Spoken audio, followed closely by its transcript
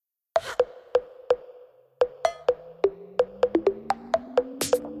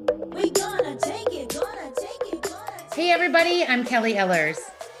everybody. I'm Kelly Ellers.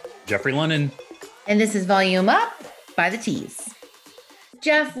 Jeffrey Lennon. And this is Volume Up by the Tease.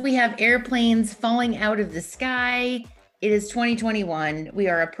 Jeff, we have airplanes falling out of the sky. It is 2021. We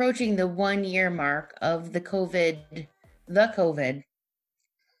are approaching the 1-year mark of the COVID.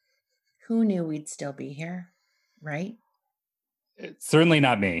 Who knew we'd still be here, right? It's certainly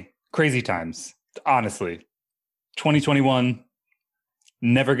not me. Crazy times, honestly. 2021,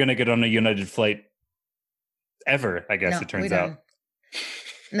 never going to get on a United flight ever, I guess it turns out.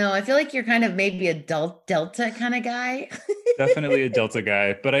 No, I feel like you're kind of maybe a Delta kind of guy. Definitely a Delta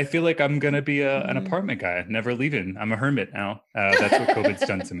guy, but I feel like I'm going to be an apartment guy, never leaving. I'm a hermit now. That's what COVID's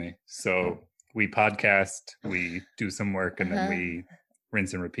done to me. So we podcast, we do some work, and then we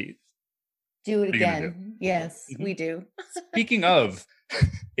rinse and repeat. Do it again. Yes, we do. Speaking of,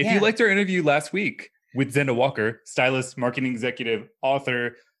 if you liked our interview last week with Zenda Walker, stylist, marketing executive,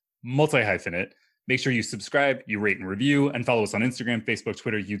 author, multi-hyphenate, make sure you subscribe, you rate and review, and follow us on Instagram, Facebook,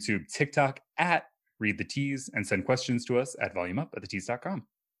 Twitter, YouTube, TikTok at Read the Tease, and send questions to us at volumeup@thetease.com.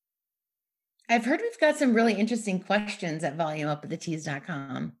 I've heard we've got some really interesting questions at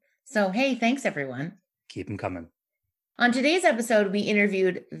volumeup@thetease.com. So, hey, thanks everyone. Keep them coming. On today's episode, we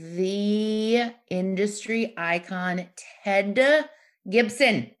interviewed the industry icon, Ted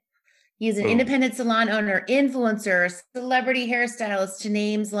Gibson. He's an independent salon owner, influencer, celebrity hairstylist to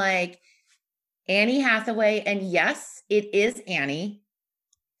names like Annie Hathaway. And yes, it is Annie.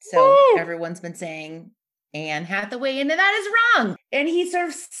 So everyone's been saying Anne Hathaway, and that is wrong. And he sort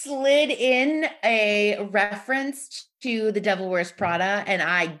of slid in a reference to The Devil Wears Prada, and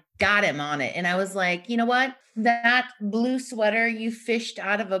I got him on it. And I was like, you know what? That blue sweater you fished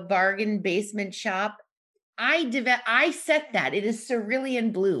out of a bargain basement shop, I set that. It is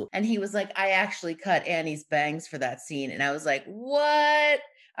cerulean blue. And he was like, I actually cut Annie's bangs for that scene. And I was like, what?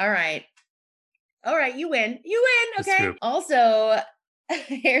 All right, you win. Okay. Also,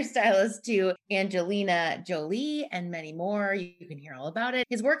 hairstylist to Angelina Jolie and many more. You can hear all about it.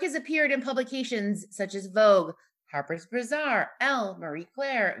 His work has appeared in publications such as Vogue, Harper's Bazaar, Elle, Marie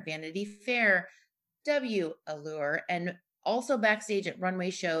Claire, Vanity Fair, W, Allure, and also backstage at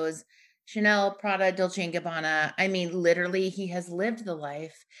runway shows, Chanel, Prada, Dolce & Gabbana. I mean, literally, he has lived the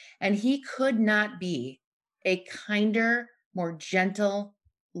life, and he could not be a kinder, more gentle,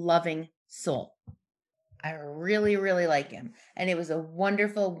 loving soul. I really, really like him. And it was a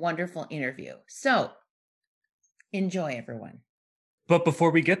wonderful, wonderful interview. So enjoy, everyone. But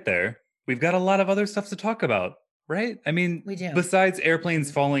before we get there, we've got a lot of other stuff to talk about, right? I mean, we do. Besides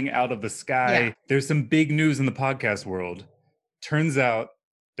airplanes falling out of the sky, there's some big news in the podcast world. Turns out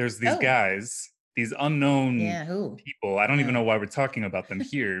there's these guys, these unknown people. I don't even know why we're talking about them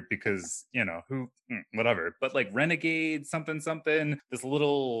here because, whatever. But like Renegade, something, this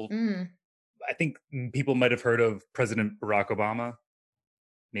little... I think people might have heard of President Barack Obama,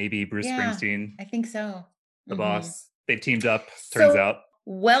 maybe Bruce Springsteen. I think so. The boss. They've teamed up, turns out.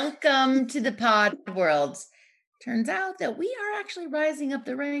 Welcome to the pod world. Turns out that we are actually rising up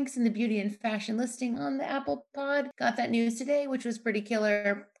the ranks in the beauty and fashion listing on the Apple Pod. Got that news today, which was pretty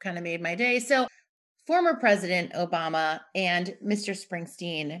killer. Kind of made my day. So former President Obama and Mr.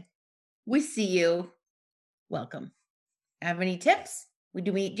 Springsteen, we see you. Welcome. Have any tips? Do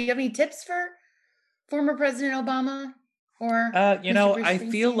you have any tips for former President Obama or I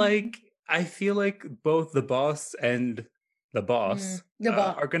feel like both the boss and the boss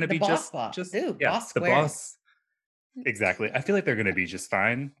are going to be just boss the squared. boss. Exactly. I feel like they're going to be just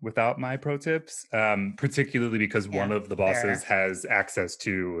fine without my pro tips, particularly because one of the bosses has access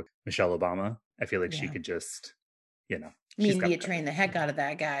to Michelle Obama. I feel like she could just, media train the heck out of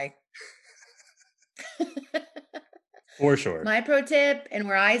that guy. For sure. My pro tip and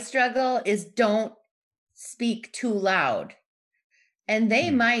where I struggle is don't speak too loud. And they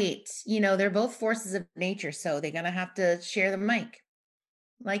might, they're both forces of nature. So they're going to have to share the mic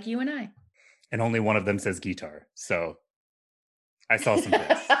like you and I. And only one of them says guitar. So I saw some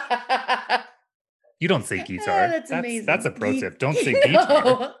things. You don't say guitar. That's amazing. That's a pro tip. Don't say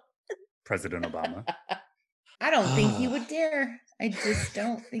guitar. President Obama. I don't think he would dare. I just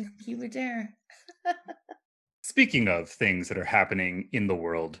don't think he would dare. Speaking of things that are happening in the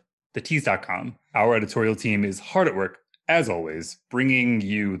world, thetease.com, our editorial team is hard at work, as always, bringing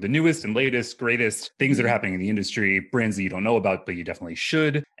you the newest and latest, greatest things that are happening in the industry, brands that you don't know about, but you definitely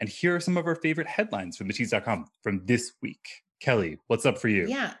should. And here are some of our favorite headlines from thetease.com from this week. Kelly, what's up for you?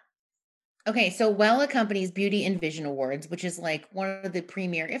 Yeah. Okay, so Wella Company's Beauty and Vision Awards, which is like one of the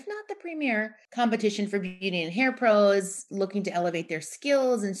premier, if not the premier, competition for beauty and hair pros looking to elevate their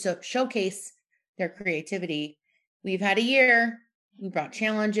skills and showcase their creativity. We've had a year. We brought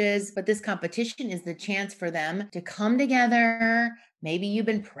challenges, but this competition is the chance for them to come together. Maybe you've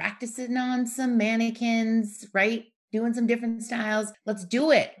been practicing on some mannequins, right? Doing some different styles. Let's do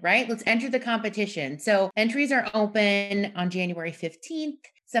it, right? Let's enter the competition. So entries are open on January 15th.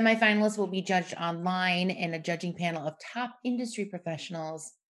 Semifinalists will be judged online in a judging panel of top industry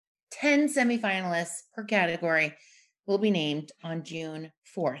professionals. 10 semifinalists per category will be named on June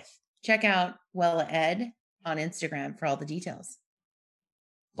 4th. Check out Wella Ed on Instagram for all the details.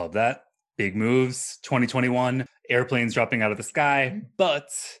 Love that. Big moves. 2021, airplanes dropping out of the sky, but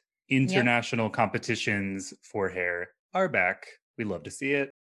international competitions for hair are back. We love to see it.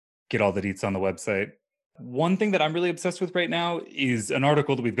 Get all the deets on the website. One thing that I'm really obsessed with right now is an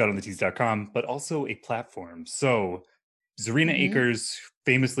article that we've got on thetease.com, but also a platform. So Zarina Akers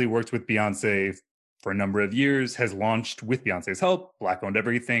famously worked with Beyonce for a number of years, has launched with Beyonce's help, Black Owned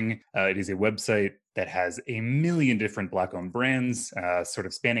Everything. It is a website that has a million different Black-owned brands, sort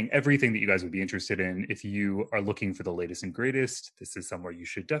of spanning everything that you guys would be interested in. If you are looking for the latest and greatest, this is somewhere you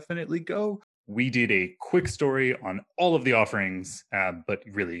should definitely go. We did a quick story on all of the offerings, but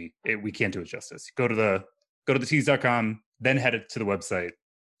really, we can't do it justice. Go to the tease.com, then head it to the website.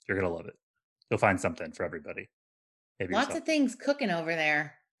 You're going to love it. You'll find something for everybody. Maybe lots of things cooking over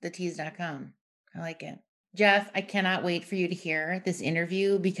there, thetease.com. I like it. Jeff, I cannot wait for you to hear this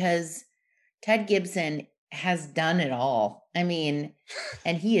interview because Ted Gibson has done it all. I mean,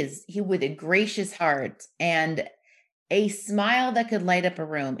 and he with a gracious heart and a smile that could light up a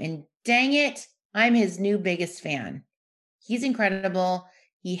room. And dang it, I'm his new biggest fan. He's incredible.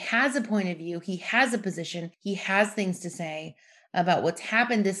 He has a point of view. He has a position. He has things to say about what's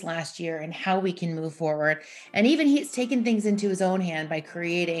happened this last year and how we can move forward. And even he's taken things into his own hand by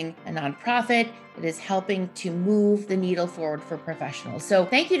creating a nonprofit that is helping to move the needle forward for professionals. So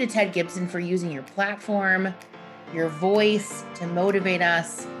thank you to Ted Gibson for using your platform, your voice to motivate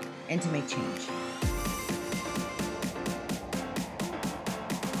us and to make change.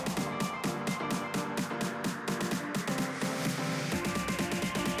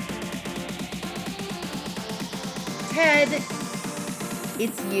 Ted,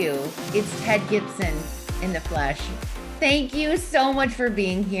 it's you. It's Ted Gibson in the flesh. Thank you so much for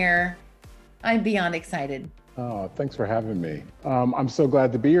being here. I'm beyond excited. Oh, thanks for having me. I'm so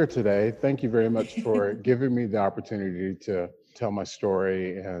glad to be here today. Thank you very much for giving me the opportunity to tell my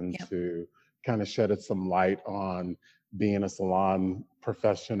story and to kind of shed some light on being a salon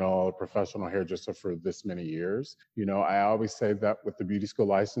professional hairdresser for this many years. You know, I always say that with the beauty school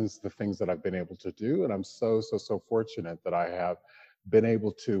license, the things that I've been able to do, and I'm so fortunate that I have been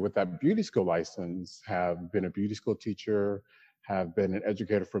able to, with that beauty school license, have been a beauty school teacher, have been an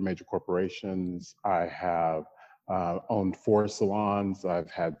educator for major corporations. I have owned 4 salons. I've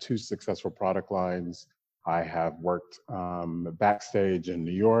had 2 successful product lines. I have worked backstage in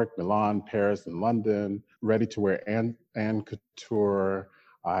New York, Milan, Paris, and London, ready to wear and couture.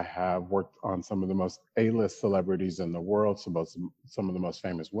 I have worked on some of the most A-list celebrities in the world, some of the most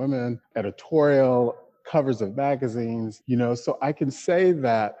famous women, editorial, covers of magazines, you know, so I can say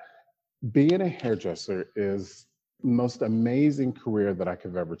that being a hairdresser is the most amazing career that I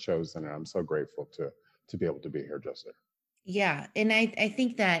could have ever chosen. And I'm so grateful to be able to be a hairdresser. Yeah. And I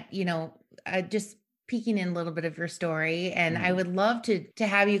think that, you know, just peeking in a little bit of your story, and I would love to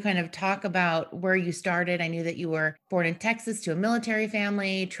have you kind of talk about where you started. I knew that you were born in Texas to a military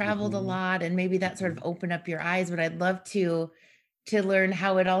family, traveled a lot, and maybe that sort of opened up your eyes, but I'd love to learn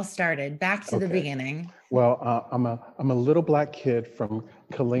how it all started, back to the beginning. Well, I'm a little Black kid from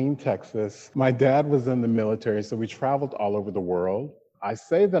Killeen, Texas. My dad was in the military, so we traveled all over the world. I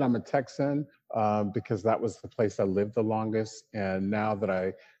say that I'm a Texan because that was the place I lived the longest. And now that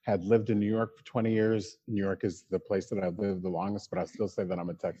I had lived in New York for 20 years, New York is the place that I've lived the longest, but I still say that I'm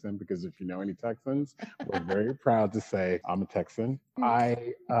a Texan because if you know any Texans, we're very proud to say I'm a Texan.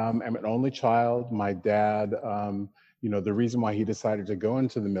 I am an only child. My dad, you know, the reason why he decided to go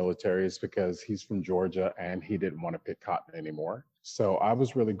into the military is because he's from Georgia and he didn't want to pick cotton anymore. So I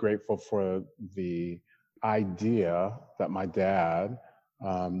was really grateful for the idea that my dad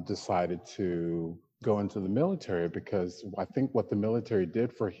decided to go into the military, because I think what the military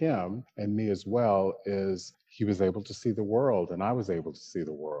did for him and me as well is he was able to see the world and I was able to see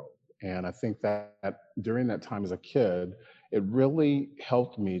the world. And I think that during that time as a kid, it really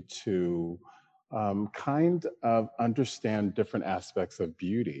helped me to kind of understand different aspects of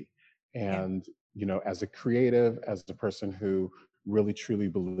beauty. And, you know, as a creative, as a person who really truly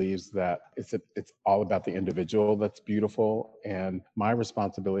believes that it's all about the individual that's beautiful. And my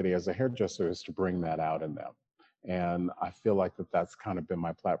responsibility as a hairdresser is to bring that out in them. And I feel like that's kind of been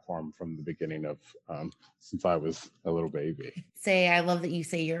my platform from the beginning of, since I was a little baby. I love that you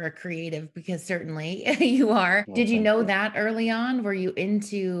say you're a creative, because certainly you are. Well, did you know you. that early on? Were you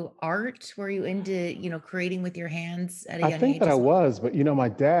into art? Were you into, creating with your hands at a young age? I think that I was, but my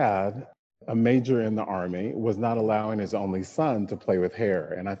dad, a major in the Army, was not allowing his only son to play with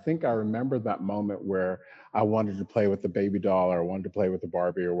hair. And I think I remember that moment where I wanted to play with the baby doll, or I wanted to play with the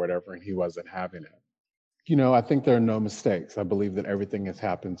Barbie or whatever, and he wasn't having it. I think there are no mistakes. I believe that everything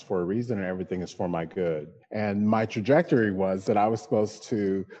happens for a reason and everything is for my good. And my trajectory was that I was supposed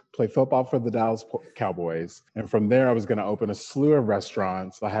to play football for the Dallas Cowboys. And from there, I was going to open a slew of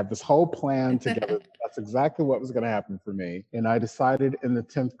restaurants. I had this whole plan together. That's exactly what was going to happen for me. And I decided in the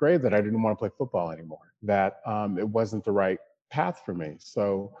 10th grade that I didn't want to play football anymore, that it wasn't the right path for me.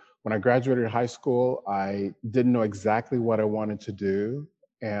 So when I graduated high school, I didn't know exactly what I wanted to do.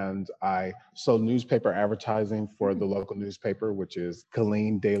 And I sold newspaper advertising for the local newspaper, which is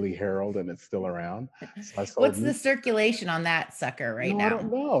Killeen Daily Herald, and it's still around. So I sold What's the circulation on that sucker right now? I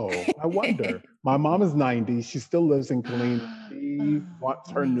don't know. I wonder. My mom is 90. She still lives in Killeen. She wants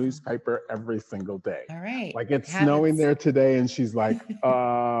her newspaper every single day. All right. Like it's snowing there today, and she's like,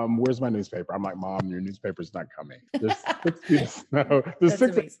 where's my newspaper? I'm like, Mom, your newspaper's not coming. There's 6 feet of snow. There's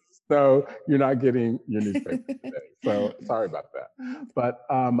 6 feet of snow. You're not getting your newspaper today. So sorry about that. But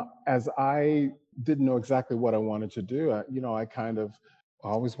as I didn't know exactly what I wanted to do, I kind of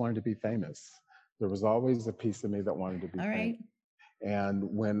always wanted to be famous. There was always a piece of me that wanted to be famous. Right. And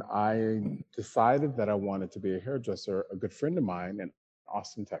when I decided that I wanted to be a hairdresser, a good friend of mine in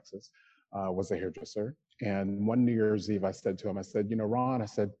Austin, Texas, was a hairdresser. And one New Year's Eve, I said to him, I said, Ron, I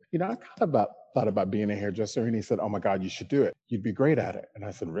said, I kind of thought about being a hairdresser. And he said, oh my God, you should do it. You'd be great at it. And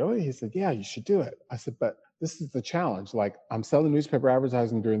I said, really? He said, yeah, you should do it. I said, but this is the challenge. Like, I'm selling newspaper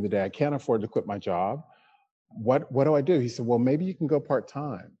advertising during the day. I can't afford to quit my job. What do I do? He said, well, maybe you can go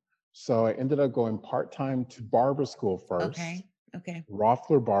part-time. So I ended up going part-time to barber school first. Okay.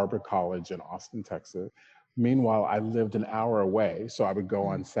 Rothler Barber College in Austin, Texas. Meanwhile, I lived an hour away, so I would go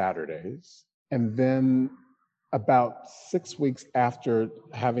on Saturdays. And then about 6 weeks after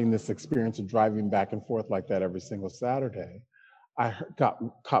having this experience of driving back and forth like that every single Saturday, I got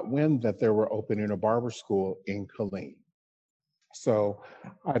caught wind that they were opening a barber school in Killeen. So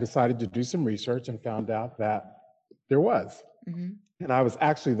I decided to do some research and found out that there was. Mm-hmm. And I was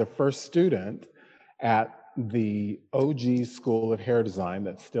actually the first student at the OG School of Hair Design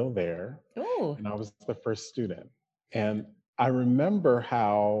that's still there. Ooh. And I was the first student. And I remember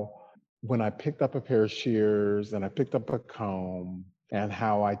how when I picked up a pair of shears and I picked up a comb, and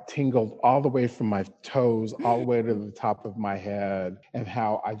how I tingled all the way from my toes all the way to the top of my head, and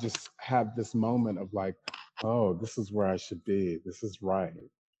how I just had this moment of like, oh, this is where I should be. This is right.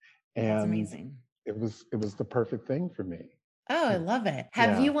 And that's amazing. It was the perfect thing for me. Oh, I love it.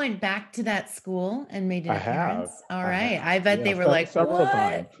 Have you went back to that school and made an appearance? All right. I bet they were like, several what?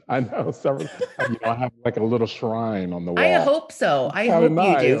 times. I know, several. I have like a little shrine on the wall. I hope so. I hope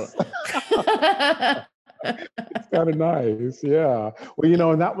nice. You do. It's kind of nice. Yeah.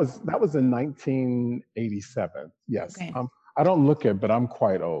 Well, and that was in 1987. Yes. Okay. I don't look it, but I'm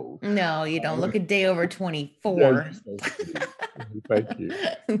quite old. No, you don't look a day over 24. Thank you.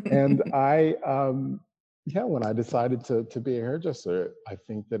 And I, when I decided to be a hairdresser, I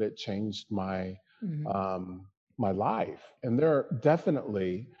think that it changed my my life. And there are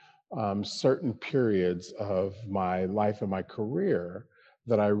definitely certain periods of my life and my career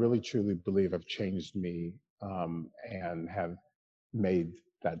that I really truly believe have changed me and have made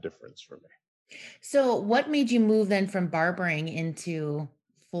that difference for me. So what made you move then from barbering into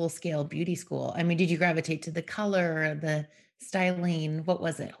full-scale beauty school? I mean, did you gravitate to the color, the styling? What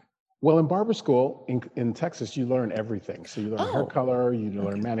was it? Well, in barber school in Texas, you learn everything. So you learn hair color, you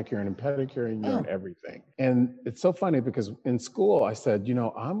learn manicure and pedicure, and you learn everything. And it's so funny because in school, I said,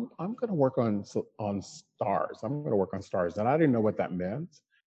 I'm going to work on stars. I'm going to work on stars. And I didn't know what that meant.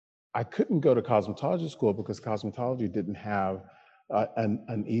 I couldn't go to cosmetology school because cosmetology didn't have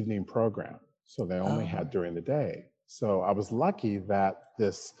an evening program. So they only had during the day. So I was lucky that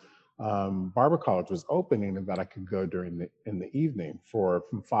this barber college was opening and that I could go in the evening from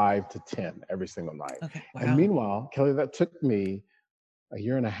 5 to 10 every single night. Okay. Wow. And meanwhile, Kelly, that took me a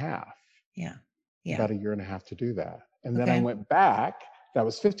year and a half. Yeah. About a year and a half to do that. And then I went back. That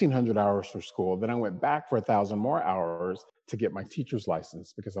was 1,500 hours for school. Then I went back for 1,000 more hours to get my teacher's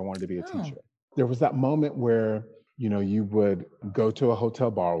license because I wanted to be a teacher. There was that moment where, you would go to a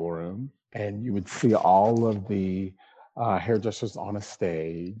hotel ballroom and you would see all of the hairdressers on a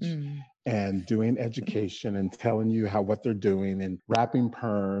stage and doing education and telling you what they're doing and wrapping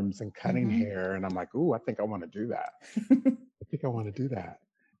perms and cutting hair. And I'm like, ooh, I think I want to do that. I think I want to do that.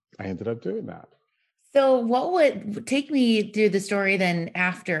 I ended up doing that. So what would take me through the story then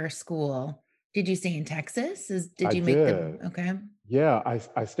after school? Did you stay in Texas? Did you make them? Okay. Yeah,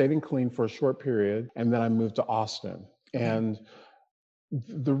 I stayed in Killeen for a short period and then I moved to Austin. And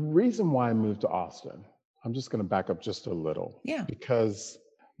the reason why I moved to Austin, I'm just going to back up just a little. Yeah. Because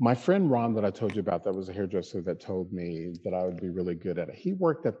my friend Ron that I told you about, that was a hairdresser that told me that I would be really good at it. He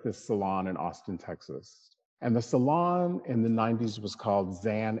worked at this salon in Austin, Texas. And the salon in the 90s was called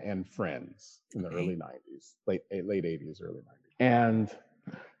Zan and Friends in the early 90s, late 80s, early 90s. And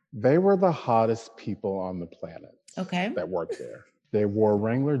they were the hottest people on the planet that worked there. They wore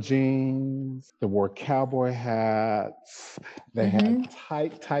Wrangler jeans, they wore cowboy hats, they had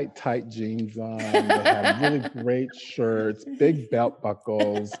tight jeans on, they had really great shirts, big belt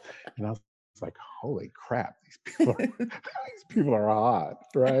buckles. And I was like, holy crap, these people are hot,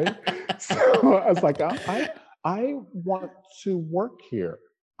 right? So I was like, I want to work here.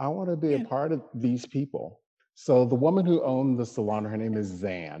 I want to be a part of these people. So the woman who owned the salon, her name is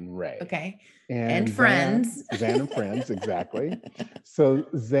Zan Ray. Okay. And Friends. Zan and Friends, exactly. So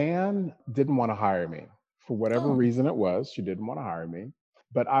Zan didn't want to hire me. For whatever reason it was, she didn't want to hire me.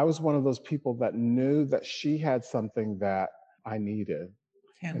 But I was one of those people that knew that she had something that I needed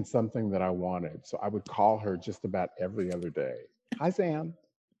and something that I wanted. So I would call her just about every other day. Hi, Zan.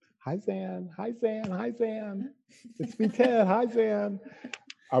 Hi, Zan. Hi, Zan. Hi, Zan. It's me, Ted. Hi, Zan.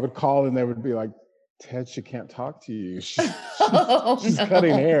 I would call and they would be like, Ted, she can't talk to you. She's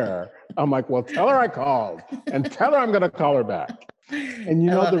cutting hair. I'm like, well, tell her I called and tell her I'm going to call her back. And you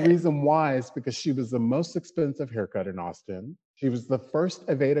know, the reason why is because she was the most expensive haircut in Austin. She was the first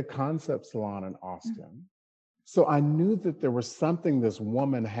Aveda concept salon in Austin. So I knew that there was something this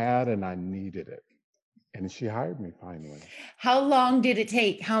woman had and I needed it. And she hired me finally. How long did it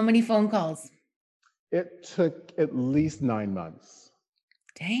take? How many phone calls? It took at least 9 months.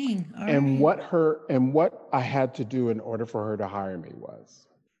 Dang. And what I had to do in order for her to hire me was,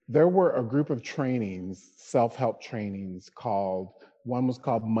 there were a group of trainings, self-help trainings one was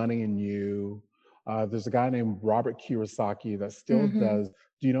called Money and You. There's a guy named Robert Kiyosaki that still does.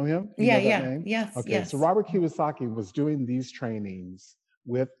 Do you know him? Do you know that name? Yes. Okay. Yes. So Robert Kiyosaki was doing these trainings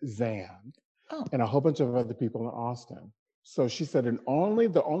with Zan and a whole bunch of other people in Austin. So she said, the only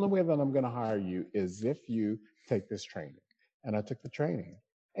way that I'm going to hire you is if you take this training. And I took the training.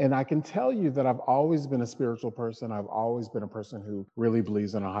 And I can tell you that I've always been a spiritual person. I've always been a person who really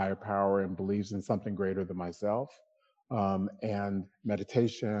believes in a higher power and believes in something greater than myself. And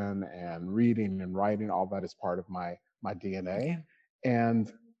meditation and reading and writing, all that is part of my DNA. Okay.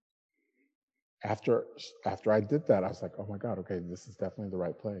 And after I did that, I was like, oh my God, okay, this is definitely the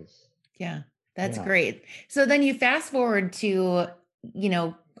right place. Yeah, that's great. So then you fast forward to,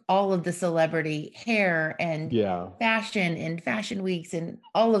 all of the celebrity hair and fashion and fashion weeks and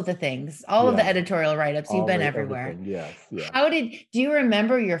all of the things, all of the editorial write-ups. You've been everywhere. Everything. Yes. Do you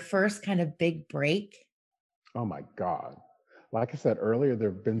remember your first kind of big break? Oh my God. Like I said earlier,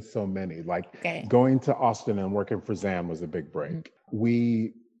 there have been so many. Going to Austin and working for Zan was a big break.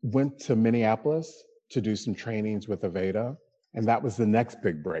 We went to Minneapolis to do some trainings with Aveda, and that was the next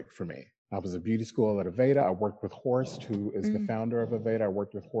big break for me. I was at beauty school at Aveda. I worked with Horst, who is the founder of Aveda. I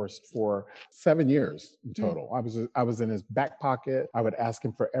worked with Horst for 7 years in total. I was in his back pocket. I would ask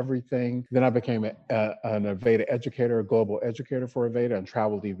him for everything. Then I became an Aveda educator, a global educator for Aveda, and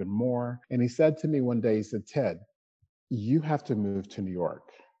traveled even more. And he said to me one day, he said, Ted, you have to move to New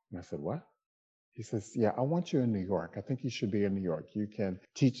York. And I said, what? He says, yeah, I want you in New York. I think you should be in New York. You can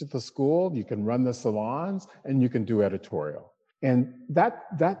teach at the school, you can run the salons, and you can do editorial. And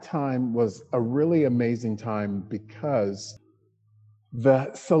that time was a really amazing time because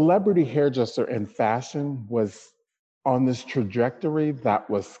the celebrity hairdresser in fashion was on this trajectory that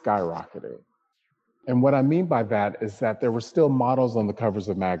was skyrocketing. And what I mean by that is that there were still models on the covers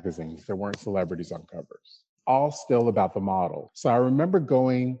of magazines. There weren't celebrities on covers, all still about the model. So I remember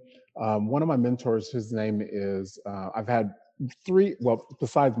going, one of my mentors, his name is, I've had 3, well,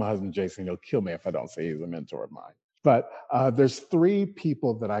 besides my husband, Jason, he'll kill me if I don't say he's a mentor of mine. But there's 3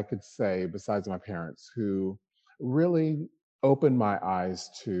 people that I could say, besides my parents, who really opened my eyes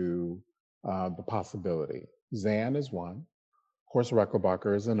to the possibility. Zan is one, Horst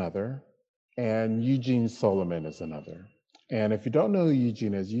Rechelbacher is another, and Eugene Souleiman is another. And if you don't know who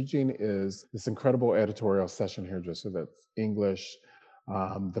Eugene is this incredible editorial session hairdresser that's English.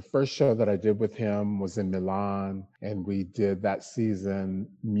 The first show that I did with him was in Milan, and we did that season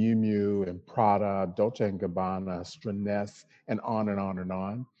Miu Miu and Prada, Dolce & Gabbana, Straness, and on and on and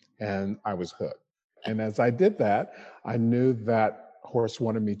on. and I was hooked. And as I did that, I knew that Horst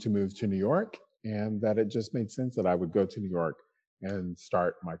wanted me to move to New York, and that it just made sense that I would go to New York and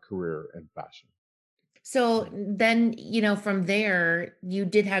start my career in fashion. So then, from there, you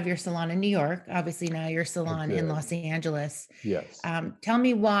did have your salon in New York. Obviously, now your salon in Los Angeles. Yes. Tell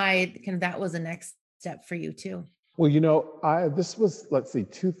me why that was the next step for you too. Well, this was, let's see,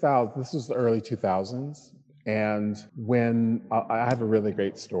 2000. This was the early 2000s. And when I have a really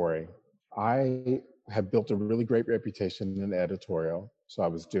great story, I had built a really great reputation in editorial. So I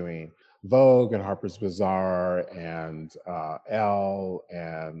was doing Vogue and Harper's Bazaar and Elle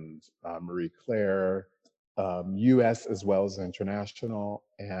and Marie Claire, US as well as international,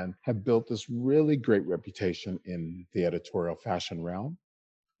 and have built this really great reputation in the editorial fashion realm.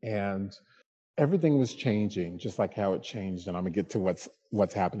 And everything was changing, just like how it changed. And I'm gonna get to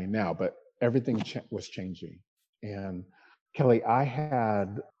what's happening now, but everything was changing. And Kelly, I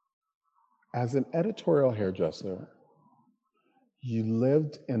had, as an editorial hairdresser, you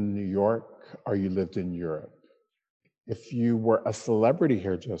lived in New York or you lived in Europe. If you were a celebrity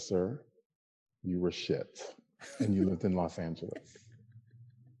hairdresser, you were shit, and you lived in Los Angeles.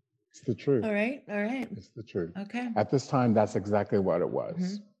 It's the truth. All right. It's the truth. Okay. At this time, that's exactly what it was.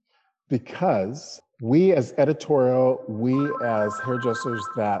 Mm-hmm. Because we as hairdressers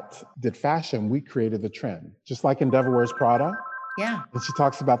that did fashion, we created the trend. Just like in Devil Wears Prada. Yeah. And she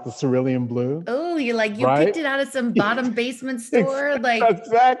talks about the cerulean blue. Oh, you picked it out of some bottom basement store.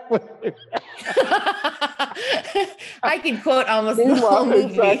 Exactly. I can quote almost the whole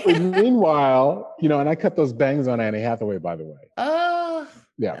movie. Exactly. Meanwhile, and I cut those bangs on Annie Hathaway, by the way. Oh,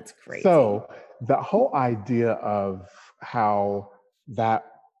 yeah. That's crazy. So the whole idea of how that,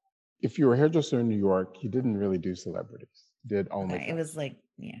 if you were a hairdresser in New York, you didn't really do celebrities. You did only. Okay, it was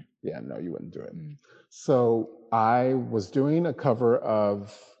yeah. Yeah, no, you wouldn't do it. Mm. So I was doing a cover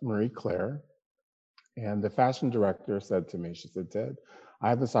of Marie Claire, and the fashion director said to me, she said, "Ted, I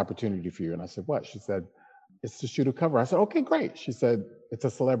have this opportunity for you." And I said, "What?" She said, "It's to shoot a cover." I said, "Okay, great." She said, "It's a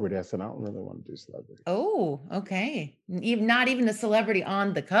celebrity." I said, "I don't really want to do celebrity." Oh, okay. Not even a celebrity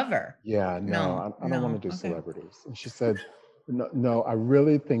on the cover. Yeah, no, I don't want to do celebrities. And she said, no, I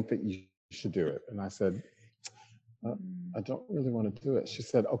really think that you should do it. And I said, I don't really want to do it. She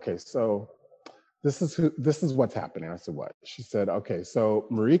said, "Okay, so this is what's happening." I said, "What?" She said, "Okay, so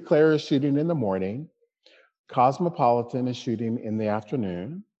Marie Claire is shooting in the morning, Cosmopolitan is shooting in the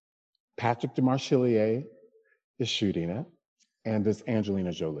afternoon, Patrick Demarchelier is shooting it, and it's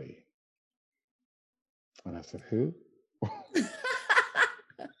Angelina Jolie." And I said, "Who?"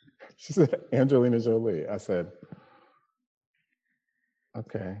 She said, "Angelina Jolie." I said,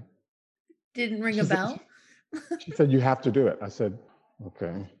 "Okay." Didn't ring a bell? She said, "You have to do it." I said,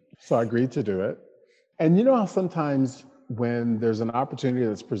 "Okay." So I agreed to do it. And you know how sometimes when there's an opportunity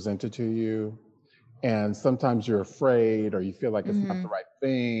that's presented to you, and sometimes you're afraid or you feel like it's not the right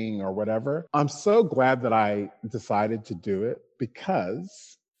thing or whatever. I'm so glad that I decided to do it,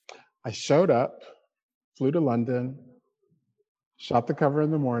 because I showed up, flew to London, shot the cover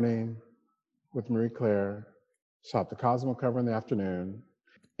in the morning with Marie Claire, shot the Cosmo cover in the afternoon,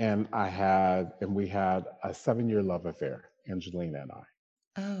 and we had a 7-year love affair, Angelina and I.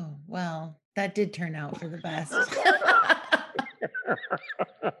 Oh, well, that did turn out for the best.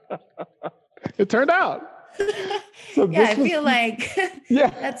 It turned out. So yeah, I feel like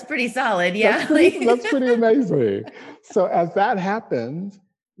that's pretty solid. Yeah. That's pretty amazing. So as that happened,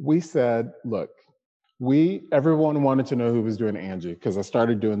 we said, look, everyone wanted to know who was doing Angie, because I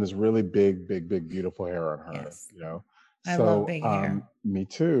started doing this really big, beautiful hair on her. Yes. I love big hair. Me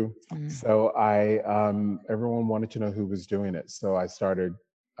too. So everyone wanted to know who was doing it. So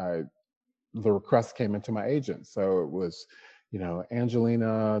the request came into my agent. So it was,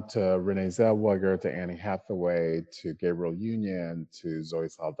 Angelina to Renee Zellweger to Annie Hathaway to Gabrielle Union to Zoe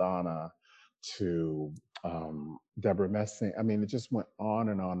Saldana to Deborah Messing. I mean, it just went on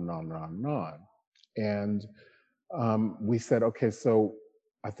and on and on and on and on. And we said, okay, so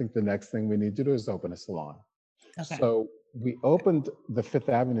I think the next thing we need to do is open a salon. Okay. So we opened the Fifth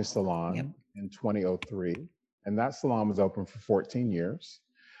Avenue Salon in 2003, and that salon was open for 14 years.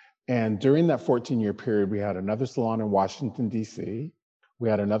 And during that 14-year period, we had another salon in Washington, D.C. We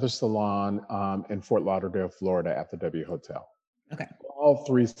had another salon in Fort Lauderdale, Florida at the W Hotel. Okay. All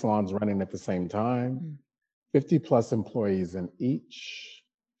 3 salons running at the same time, 50 plus employees in each,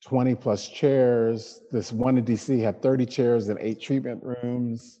 20 plus chairs. This one in D.C. had 30 chairs and 8 treatment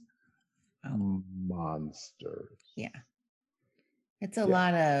rooms. Monsters. Yeah. It's a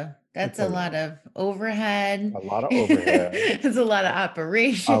lot of, that's a lot of overhead. A lot of overhead. It's a lot of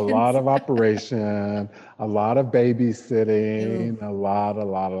operations. A lot of operation, a lot of babysitting, a lot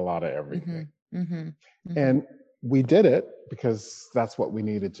of everything. And we did it because that's what we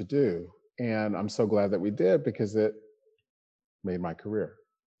needed to do. And I'm so glad that we did, because it made my career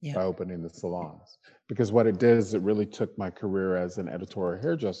by opening the salons. Because what it did is it really took my career as an editorial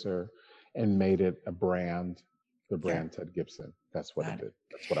hairdresser and made it a brand, the brand Ted Gibson. That's what it did.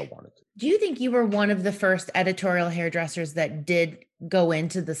 That's what I wanted to. Do you think you were one of the first editorial hairdressers that did go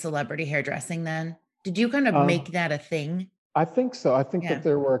into the celebrity hairdressing then? Did you kind of make that a thing? I think so. I think that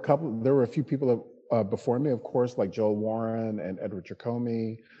there were a few people before me, of course, like Joel Warren and Edward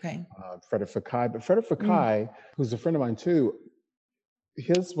Jacomi, Frederick Fekkai. But Frederick Fekkai, who's a friend of mine too,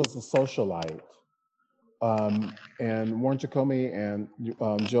 his was a socialite. And Warren Jacomi and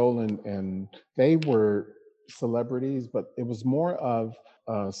Joel and they were celebrities, but it was more of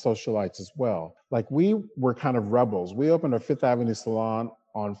socialites as well. Like, we were kind of rebels. We opened a Fifth Avenue salon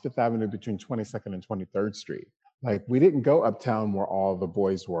on Fifth Avenue between 22nd and 23rd Street. Like, we didn't go uptown where all the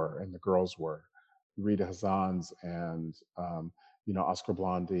boys were and the girls were. Rita Hazans and Oscar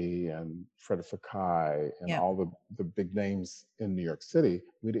Blondy and Frederick Fekkai and all the big names in New York City.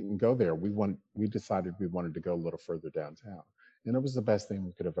 We didn't go there. We decided we wanted to go a little further downtown. And it was the best thing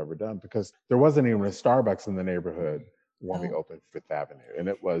we could have ever done, because there wasn't even a Starbucks in the neighborhood when we opened Fifth Avenue. And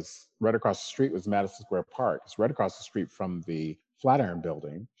it was right across the street was Madison Square Park. It's right across the street from the Flatiron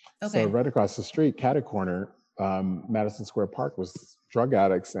Building. So right across the street, catty corner, Madison Square Park was drug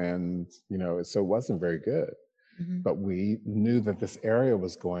addicts, and so it wasn't very good. But we knew that this area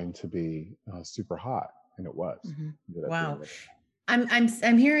was going to be super hot, and it was. Wow.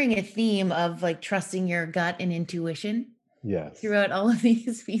 I'm hearing a theme of like trusting your gut and intuition. Throughout all of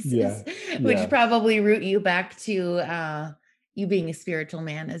these pieces, which probably root you back to you being a spiritual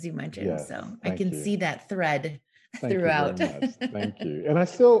man, as you mentioned. So I can see that thread throughout. Thank you very much. Thank you. And I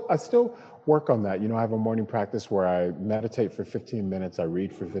still work on that. I have a morning practice where I meditate for 15 minutes, I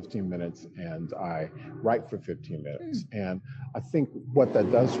read for 15 minutes, and I write for 15 minutes. And I think what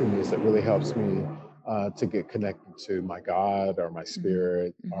that does for me is it really helps me to get connected to my God or my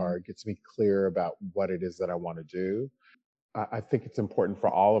spirit, or gets me clear about what it is that I want to do. I think it's important for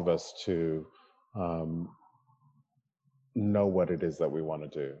all of us to know what it is that we want to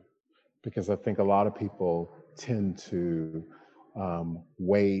do, because I think a lot of people tend to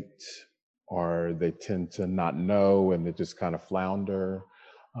wait, or they tend to not know, and they just kind of flounder.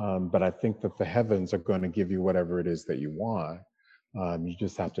 But I think that the heavens are going to give you whatever it is that you want. You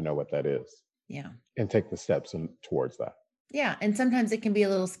just have to know what that is. And take the steps towards that. And sometimes it can be a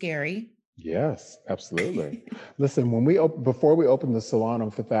little scary. Yes, absolutely. Listen, before we opened the salon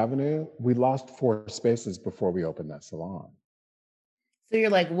on Fifth Avenue, we lost 4 spaces before we opened that salon. So you're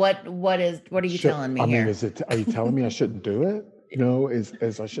like, what are you telling me here? Are you telling me I shouldn't do it?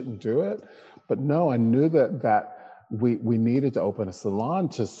 Is I shouldn't do it? But no, I knew that we needed to open a salon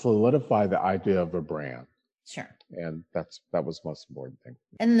to solidify the idea of a brand. Sure. And that was the most important thing.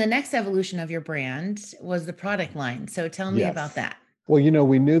 And the next evolution of your brand was the product line. So tell me about that. Well,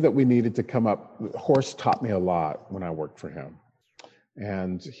 we knew that we needed to come up. Horst taught me a lot when I worked for him.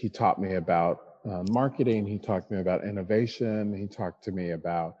 And he taught me about marketing. He taught me about innovation. He taught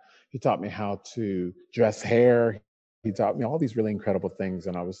me how to dress hair. He taught me all these really incredible things.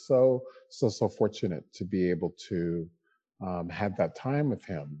 And I was so fortunate to be able to have that time with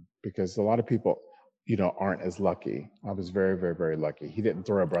him, because a lot of people, aren't as lucky. I was very, very, very lucky. He didn't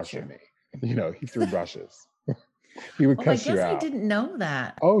throw a brush at me. He threw brushes. He would cuss you out. I guess I didn't know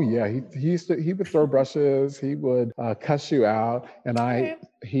that. Oh yeah, he would throw brushes. He would cuss you out, and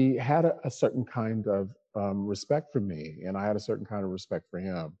he had a certain kind of respect for me, and I had a certain kind of respect for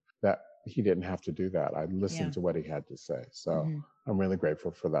him, that he didn't have to do that. I listened to what he had to say. So I'm really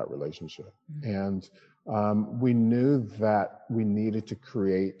grateful for that relationship. And we knew that we needed to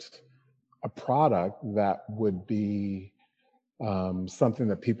create a product that would be something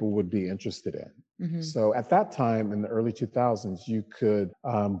that people would be interested in. So at that time, in the early 2000s, you could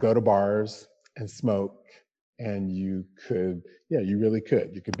go to bars and smoke, and you really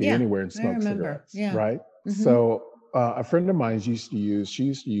could. You could be anywhere and smoke cigarettes, right? So a friend of mine used to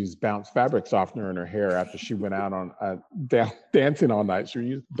use Bounce fabric softener in her hair after she went out on dancing all night. She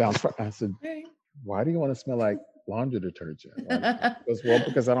used Bounce. I said, "Why do you want to smell like laundry detergent?" She goes, "Well,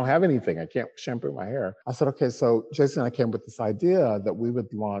 because I don't have anything. I can't shampoo my hair." I said, "Okay." So Jason and I came up with this idea that we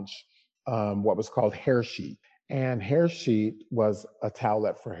would launch what was called Hair Sheet. And Hair Sheet was a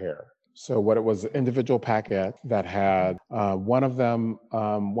towelette for hair. So what it was, an individual packet that had one of them,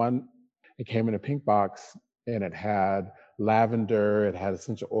 it came in a pink box, and it had lavender, it had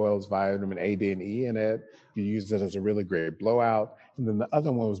essential oils, vitamin A, D, and E in it. You use it as a really great blowout. And then the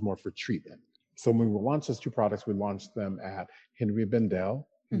other one was more for treatment. So when we launched those two products, we launched them at Henry Bendel.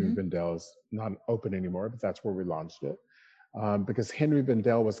 Henry Bendel is not open anymore, but that's where we launched it. Because Henry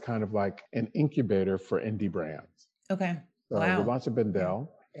Bendel was kind of like an incubator for indie brands. Okay. So we launched at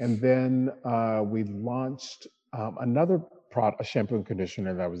Bendel. And then we launched another product, a shampoo and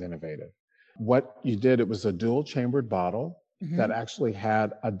conditioner that was innovative. What you did, it was a dual chambered bottle that actually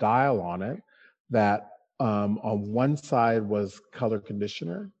had a dial on it that on one side was color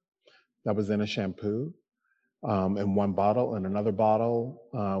conditioner that was in a shampoo in one bottle, and another bottle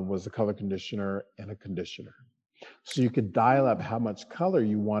was a color conditioner and a conditioner. So you could dial up how much color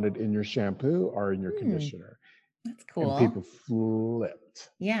you wanted in your shampoo or in your conditioner. That's cool. And people flipped.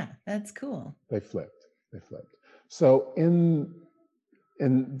 Yeah, that's cool. They flipped. So in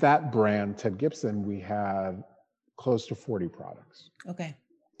that brand, Ted Gibson, we had close to 40 products. Okay.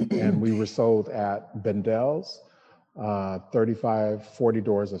 And we were sold at Bendel's, 40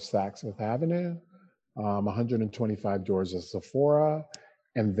 doors of Saks Fifth Avenue, 125 doors of Sephora,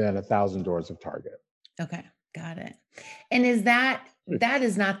 and then 1,000 doors of Target. Okay, got it. And is that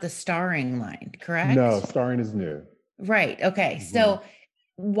is not the Starring line, correct? No, Starring is new. Right. Okay. So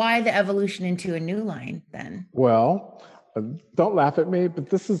why the evolution into a new line then? Well, don't laugh at me, but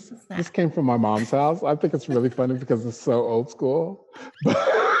this came from my mom's house. I think it's really funny because it's so old school.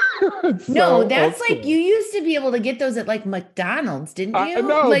 No, that's like you used to be able to get those at like McDonald's, didn't you? I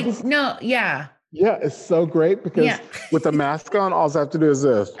know. Like no, yeah. Yeah, it's so great because with the mask on, all I have to do is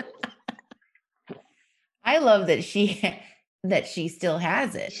this. I love that she still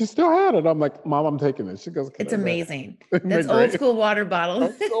has it. She still had it. I'm like, Mom, I'm taking it. She goes, it's amazing. That's old school water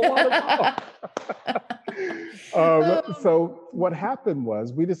bottle. So what happened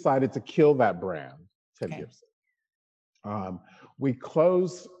was we decided to kill that brand, Ted Gibson. We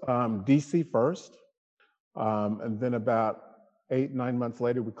closed DC first. And then about 8-9 months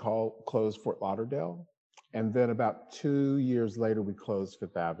later, we closed Fort Lauderdale. And then about 2 years later, we closed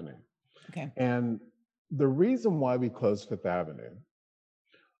Fifth Avenue. Okay. And the reason why we closed Fifth Avenue,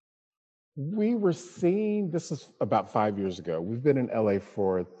 we were seeing, this is about 5 years ago. We've been in LA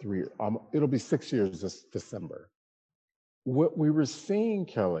for it'll be 6 years this December. What we were seeing,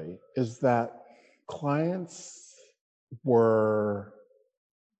 Kelly, is that clients were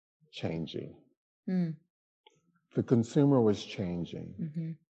changing. The consumer was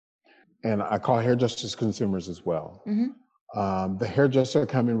changing. And I call hairdressers consumers as well. The hairdresser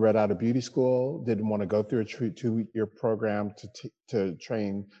coming right out of beauty school didn't want to go through a 2-year program to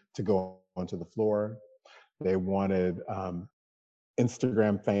train to go onto the floor. They wanted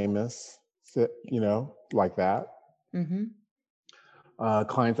Instagram famous, like that.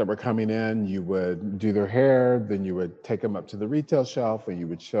 Clients that were coming in, you would do their hair, then you would take them up to the retail shelf and you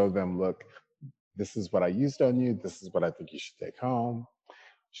would show them, look, this is what I used on you. This is what I think you should take home.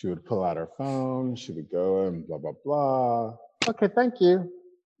 She would pull out her phone. She would go and blah, blah, blah. Okay, thank you.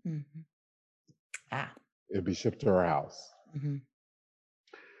 It'd be shipped to her house.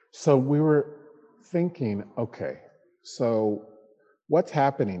 So we were thinking, okay, so what's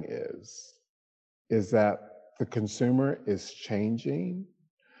happening is that the consumer is changing.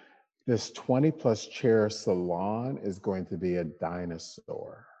 This 20+ chair salon is going to be a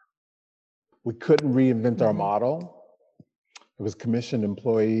dinosaur. We couldn't reinvent our model. It was commissioned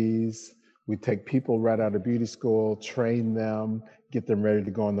employees. We take people right out of beauty school, train them, get them ready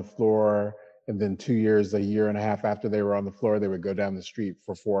to go on the floor. And then 2 years, a year and a half after they were on the floor, they would go down the street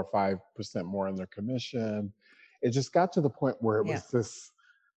for 4 or 5% more in their commission. It just got to the point where it was this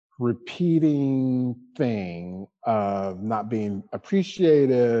repeating thing of not being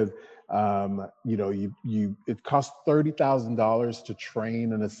appreciated. It cost $30,000 to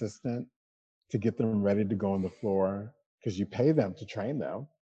train an assistant to get them ready to go on the floor because you pay them to train them.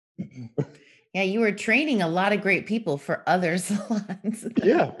 Yeah, you were training a lot of great people for other salons.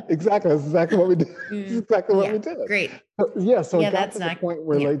 Yeah, exactly. That's exactly what we did. That's exactly what we did. Great. So it got to the point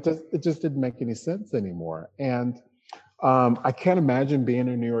where it just didn't make any sense anymore. And I can't imagine being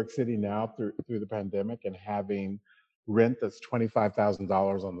in New York City now through the pandemic and having rent that's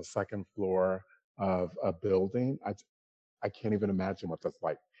 $25,000 on the second floor of a building. I can't even imagine what that's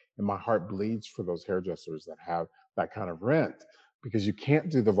like. And my heart bleeds for those hairdressers that have that kind of rent, because you can't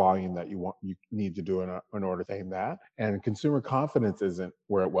do the volume that you need to do in order to aim that. And consumer confidence isn't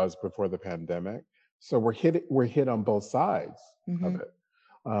where it was before the pandemic. So we're hit on both sides of it.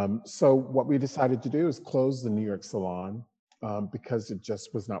 So what we decided to do is close the New York salon because it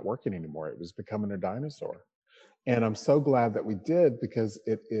just was not working anymore. It was becoming a dinosaur. And I'm so glad that we did, because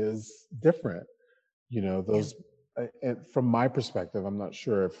it is different. and from my perspective, I'm not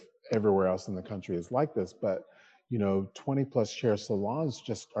sure if everywhere else in the country is like this, but 20 plus chair salons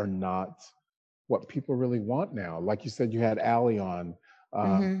just are not what people really want now. Like you said, you had Allie on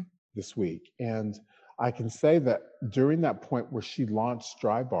this week, and I can say that during that point where she launched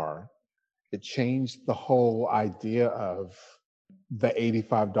Drybar, it changed the whole idea of the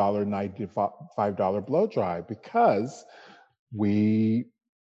 $85, $95 blow dry, because they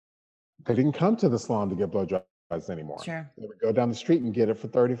didn't come to the salon to get blow dries anymore. Sure. They would go down the street and get it for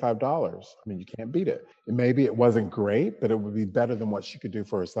 $35. I mean, you can't beat it. And maybe it wasn't great, but it would be better than what she could do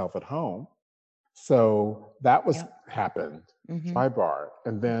for herself at home. So that was happened, Drybar.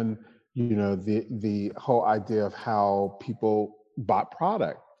 And then, the whole idea of how people bought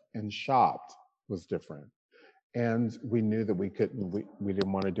product and shopped was different. And we knew that we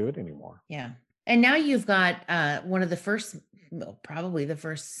didn't want to do it anymore. Yeah. And now you've got one of the first, probably the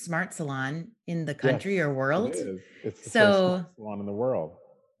first smart salon in the country or world. It is. It's the first smart salon in the world.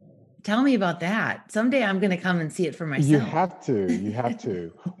 Tell me about that. Someday I'm going to come and see it for myself. You have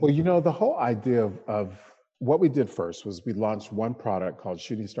to. Well, the whole idea of what we did first was we launched one product called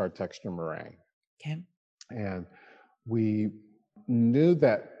Shooting Star Texture Meringue. Okay. And we knew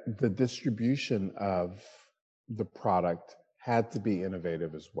that the distribution of the product had to be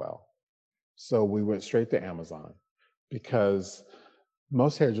innovative as well. So we went straight to Amazon, because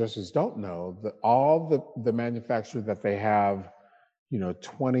most hairdressers don't know that all the manufacturers that they have,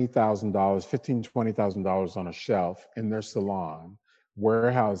 $20,000, $15,000, $20,000 on a shelf in their salon,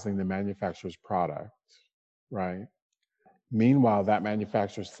 warehousing the manufacturer's product, right? Meanwhile, that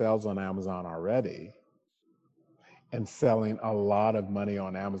manufacturer sells on Amazon already and selling a lot of money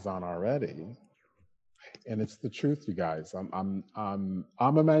on Amazon already. And it's the truth, you guys. I'm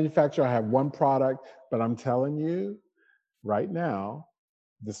a manufacturer. I have one product, but I'm telling you right now,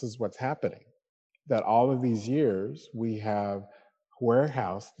 this is what's happening. That all of these years we have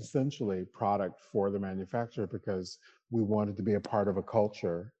warehoused essentially product for the manufacturer, because we wanted to be a part of a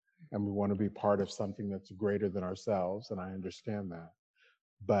culture and we want to be part of something that's greater than ourselves. And I understand that.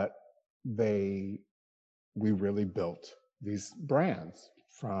 But we really built these brands,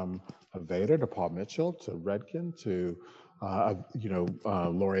 from Aveda to Paul Mitchell to Redken to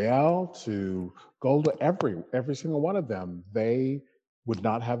L'Oreal to Golda. Every single one of them, they would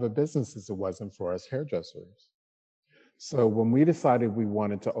not have a business if it wasn't for us hairdressers. So when we decided we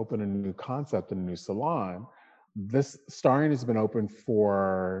wanted to open a new concept, a new salon, this Starring has been open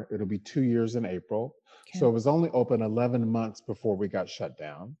it'll be 2 years in April. Okay. So it was only open 11 months before we got shut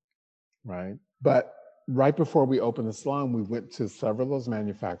down, right? But right before we opened the salon, we went to several of those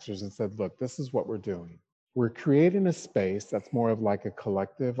manufacturers and said, look, this is what we're doing. We're creating a space that's more of like a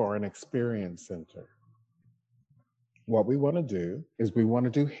collective or an experience center. What we want to do is we want to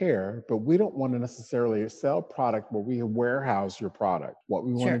do hair, but we don't want to necessarily sell product where we warehouse your product. What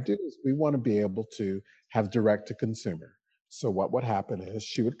we want to do is we want to be able to have direct to consumer. So what would happen is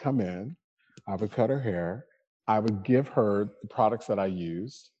she would come in, I would cut her hair, I would give her the products that I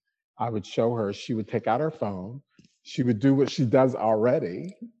used, I would show her, she would take out her phone, she would do what she does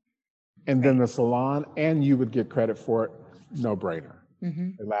already, and then the salon and you would get credit for it, no brainer.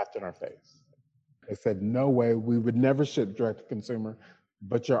 They laughed in our face. They said, no way, we would never ship direct to consumer,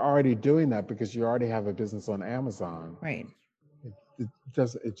 but you're already doing that because you already have a business on Amazon. Right. It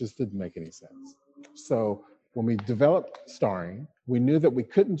just didn't make any sense. So when we developed Starring, we knew that we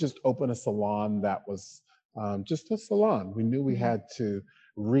couldn't just open a salon that was just a salon. We knew we had to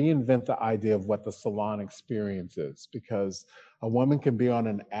reinvent the idea of what the salon experience is, because a woman can be on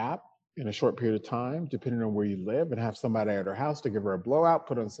an app in a short period of time, depending on where you live, and have somebody at her house to give her a blowout,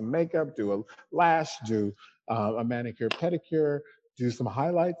 put on some makeup, do a lash, do a manicure, pedicure, do some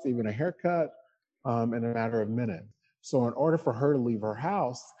highlights, even a haircut in a matter of minutes. So in order for her to leave her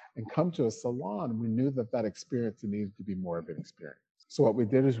house and come to a salon, we knew that experience needed to be more of an experience. So what we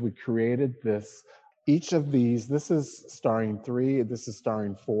did is we created each of these, this is Starring 3, this is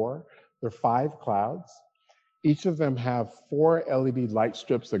Starring 4. They're 5 clouds. Each of them have 4 LED light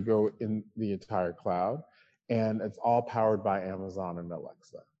strips that go in the entire cloud, and it's all powered by Amazon and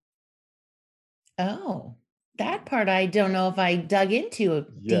Alexa. Oh, that part I don't know if I dug into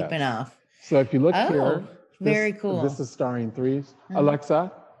deep enough. So if you look here, very cool. This is Starring 3.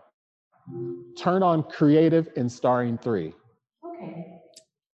 Alexa, turn on Creative in Starring 3. Okay.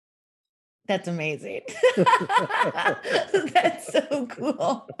 That's amazing. That's so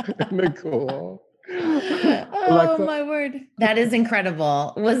cool. Isn't it cool? Oh, Alexa, my word. That is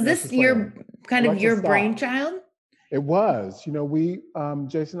incredible. Was this your brainchild? It was. We,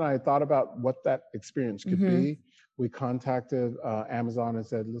 Jason and I had thought about what that experience could be. We contacted Amazon and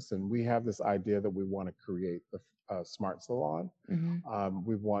said, listen, we have this idea that we want to create smart salon. Mm-hmm.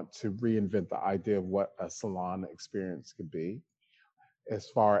 We want to reinvent the idea of what a salon experience could be, as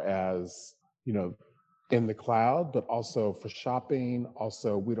far as, you know, in the cloud, but also for shopping.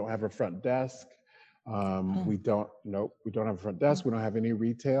 Also, we don't have a front desk. We don't have a front desk. We don't have any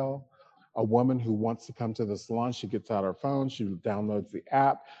retail. A woman who wants to come to the salon, she gets out her phone, she downloads the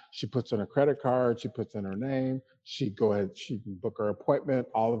app, she puts in a credit card, she puts in her name, she can book her appointment,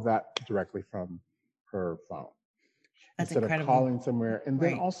 all of that directly from her phone. That's instead incredible. of calling somewhere. And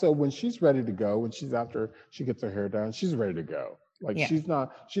then also when she's ready to go, when she's after she gets her hair done, she's ready to go. Like she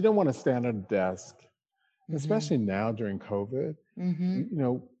didn't want to stand at a desk, especially now during COVID.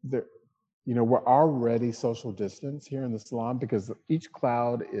 We're already social distance here in the salon because each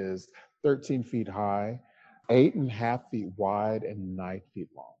cloud is 13 feet high, 8.5 feet wide, and 9 feet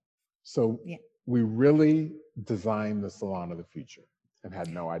long. So we really designed the salon of the future and had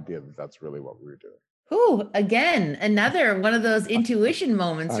no idea that that's really what we were doing. Ooh, again, another one of those intuition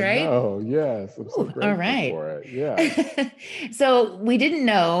moments, right? Oh, yes. I'm so grateful for it. Yeah. So we didn't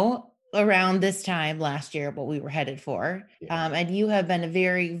know around this time last year what we were headed for. And you have been a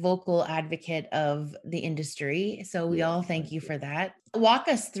very vocal advocate of the industry. So we all thank you for that. Walk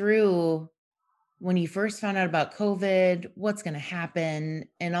us through when you first found out about COVID, what's going to happen,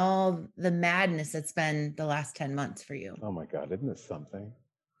 and all the madness that's been the last 10 months for you. Oh my God, isn't this something?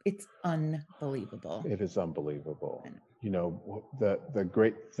 It's unbelievable. It is unbelievable. You know, the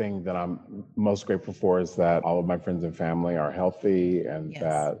great thing that I'm most grateful for is that all of my friends and family are healthy, and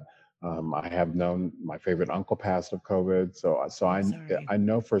that I have known my favorite uncle passed of COVID. So I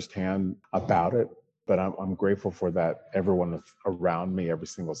know firsthand about it, but I'm grateful for that everyone around me every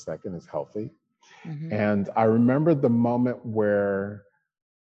single second is healthy. Mm-hmm. And I remember the moment where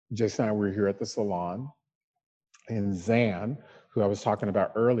Jason and I were here at the salon, and Zan, who I was talking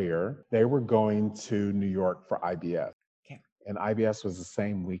about earlier, they were going to New York for IBS. Okay. And IBS was the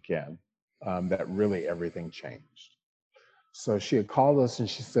same weekend that really everything changed. So she had called us and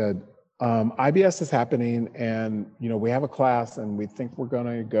she said, IBS is happening and, you know, we have a class and we think we're going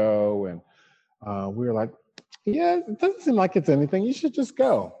to go. And we were like, yeah, it doesn't seem like it's anything. You should just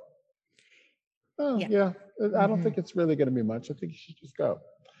go. Oh, yeah. I don't think it's really going to be much. I think you should just go.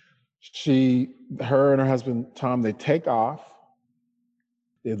 Her and her husband, Tom, they take off.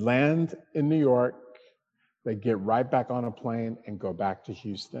 They land in New York. They get right back on a plane and go back to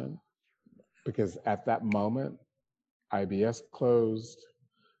Houston because at that moment, IBS closed.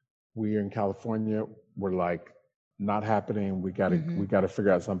 We in California were like, not happening. We got to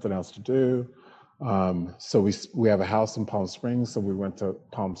figure out something else to do. So we have a house in Palm Springs. So we went to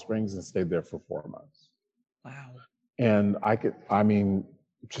Palm Springs and stayed there for 4 months. Wow. And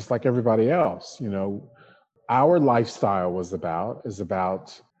just like everybody else, you know, our lifestyle is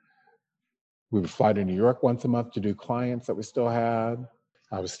about, we would fly to New York once a month to do clients that we still had.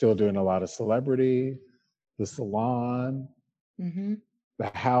 I was still doing a lot of celebrity, the salon,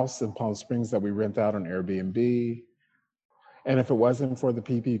 the house in Palm Springs that we rent out on Airbnb. And if it wasn't for the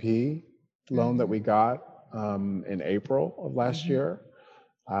PPP loan that we got in April of last year,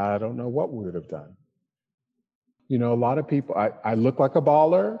 I don't know what we would have done. You know, a lot of people, I look like a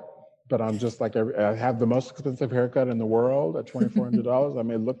baller, but I'm just like, I have the most expensive haircut in the world at $2,400. I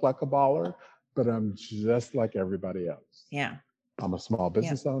may look like a baller, but I'm just like everybody else. Yeah. I'm a small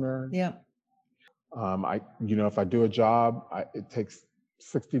business owner. Yeah. If I do a job, it takes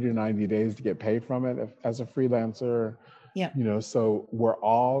 60 to 90 days to get paid from it as a freelancer. Yeah. You know, so we're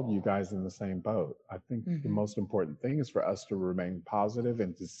all, you guys, in the same boat. I think the most important thing is for us to remain positive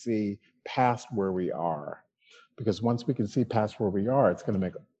and to see past where we are. Because once we can see past where we are, it's going to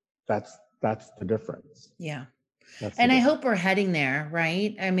make, that's the difference. Yeah. And I hope we're heading there,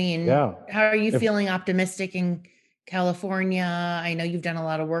 right? I mean, how are you feeling optimistic in California? I know you've done a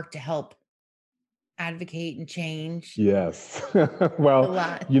lot of work to help advocate and change. Yes.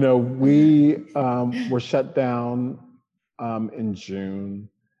 Well, you know, we were shut down in June.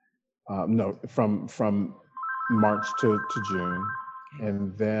 From March to June.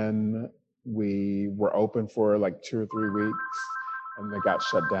 And then we were open for like 2 or 3 weeks and they got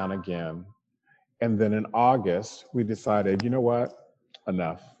shut down again. And then in August, we decided, you know what?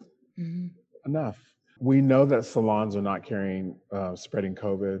 Enough. Enough. We know that salons are not spreading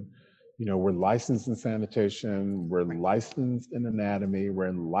COVID. You know, we're licensed in sanitation, we're licensed in anatomy,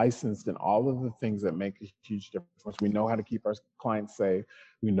 we're licensed in all of the things that make a huge difference. We know how to keep our clients safe.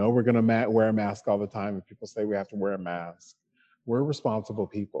 We know we're going to wear a mask all the time. If people say we have to wear a mask, we're responsible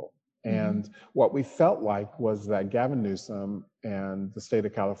people. And what we felt like was that Gavin Newsom and the state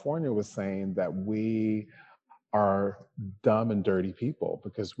of California was saying that we are dumb and dirty people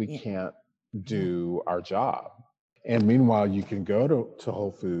because we can't do our job. And meanwhile, you can go to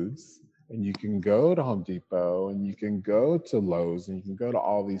Whole Foods, and you can go to Home Depot, and you can go to Lowe's, and you can go to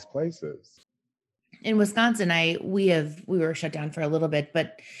all these places. In Wisconsin, we were shut down for a little bit,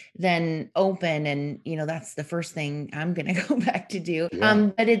 but then open, and that's the first thing I'm gonna go back to do. Yeah.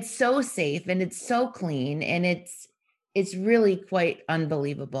 But it's so safe and it's so clean, and it's really quite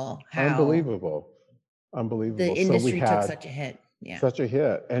unbelievable how unbelievable. The industry took such a hit. Yeah. Such a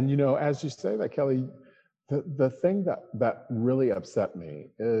hit. And as you say that, Kelly, the thing that really upset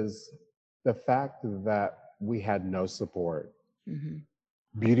me is the fact that we had no support. Mm-hmm.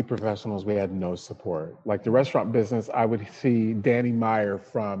 Beauty professionals, we had no support. Like the restaurant business, I would see Danny Meyer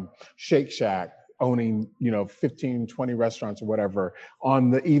from Shake Shack owning, 15, 20 restaurants or whatever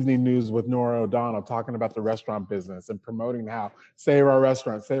on the evening news with Norah O'Donnell talking about the restaurant business and promoting how save our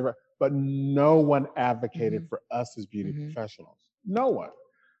restaurants, but no one advocated for us as beauty professionals. No one.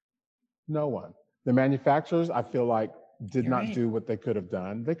 The manufacturers, I feel like, did not do what they could have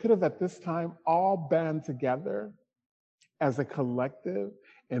done. They could have at this time all band together as a collective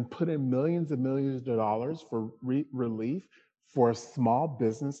and put in millions and millions of dollars for relief for a small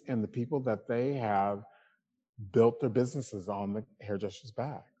business and the people that they have built their businesses on the hairdressers'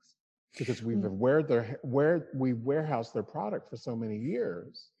 backs. Because we warehoused their product for so many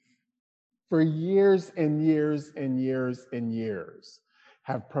years. For years and years and years and years,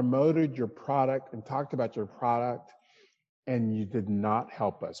 have promoted your product and talked about your product, and you did not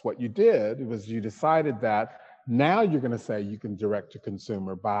help us. What you did was you decided that now you're going to say you can direct to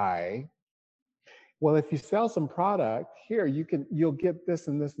consumer by, well, if you sell some product here, you'll get this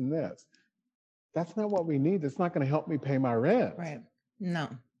and this and this. That's not what we need. It's not going to help me pay my rent. Right. No.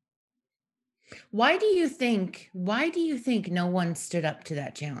 Why do you think no one stood up to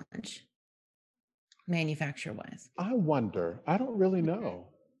that challenge, manufacturer wise? I wonder. I don't really know.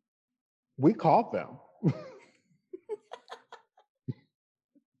 We called them.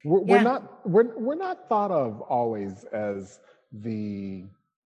 We're not thought of always as the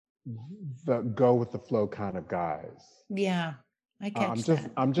go with the flow kind of guys. Yeah, I catch that.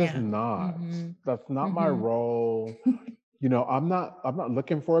 I'm just not. Mm-hmm. That's not my role. I'm not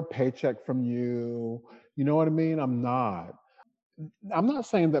looking for a paycheck from you. You know what I mean? I'm not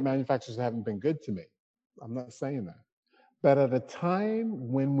saying that manufacturers haven't been good to me. I'm not saying that. But at a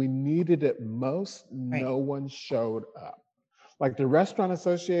time when we needed it most, no one showed up. Like the Restaurant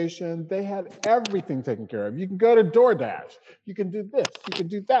Association, they had everything taken care of. You can go to DoorDash. You can do this. You can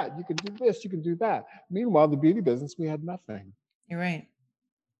do that. You can do this. You can do that. Meanwhile, the beauty business, we had nothing. You're right.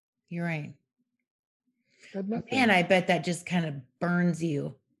 Man, I bet that just kind of burns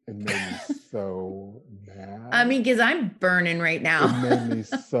you. It made me so mad. I mean, because I'm burning right now. It made me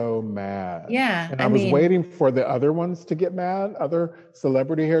so mad. Yeah. And I was waiting for the other ones to get mad, other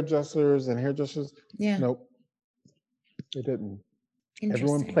celebrity hairdressers and hairdressers. Yeah. Nope. They didn't.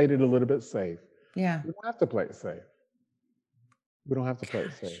 Everyone played it a little bit safe. Yeah. We don't have to play it safe.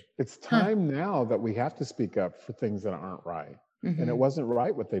 It's time now that we have to speak up for things that aren't right. Mm-hmm. And it wasn't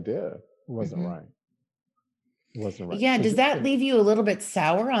right what they did. It wasn't right. Yeah. Does that leave you a little bit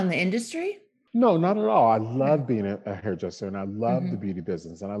sour on the industry? No, not at all. I love being a hairdresser, and I love the beauty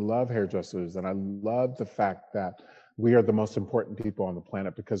business, and I love hairdressers, and I love the fact that we are the most important people on the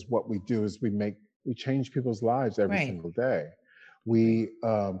planet, because what we do is we change people's lives every single day. We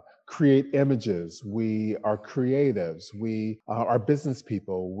create images. We are creatives. We are business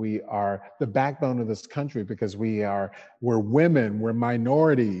people. We are the backbone of this country because we're women. We're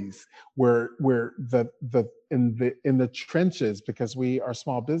minorities. We're in the trenches because we are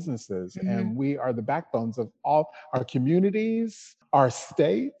small businesses, and we are the backbones of all our communities, our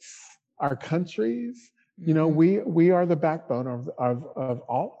states, our countries. We are the backbone of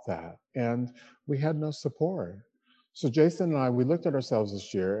all of that, and we had no support. So Jason and I, we looked at ourselves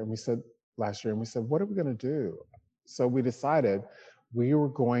last year, and we said, what are we going to do? So we decided we were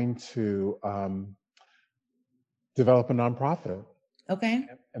going to develop a nonprofit. Okay.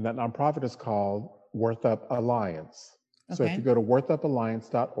 And that nonprofit is called Worth Up Alliance. Okay. So if you go to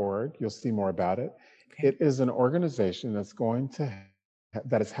worthupalliance.org, you'll see more about it. Okay. It is an organization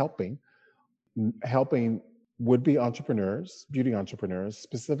that is helping would-be entrepreneurs, beauty entrepreneurs,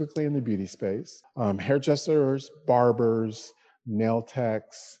 specifically in the beauty space, hairdressers, barbers, nail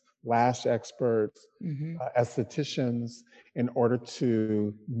techs, lash experts, estheticians, in order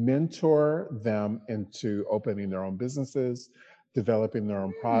to mentor them into opening their own businesses, developing their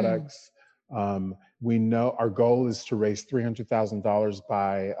own products. We know our goal is to raise $300,000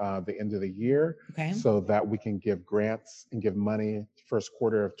 by the end of the year, so that we can give grants and give money first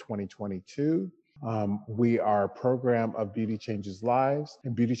quarter of 2022. We are a program of Beauty Changes Lives,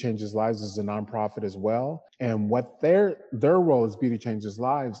 and Beauty Changes Lives is a nonprofit as well. And what their role as Beauty Changes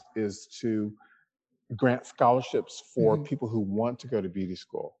Lives is to grant scholarships for people who want to go to beauty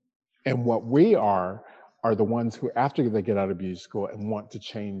school. And what we are the ones who, after they get out of beauty school and want to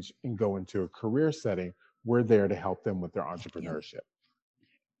change and go into a career setting, we're there to help them with their entrepreneurship.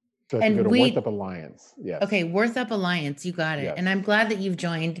 So if you go to Worth Up Alliance, yes. Okay, Worth Up Alliance, you got it. Yes. And I'm glad that you've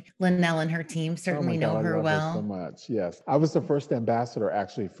joined Linnell and her team. Certainly know her well. Her so much, yes. I was the first ambassador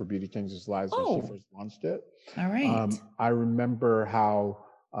actually for Beauty Changes Lives when she first launched it. All right. I remember how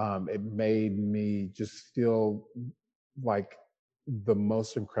it made me just feel like the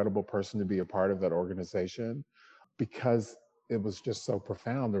most incredible person to be a part of that organization, because it was just so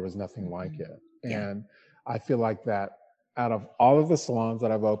profound. There was nothing like it. And I feel like that out of all of the salons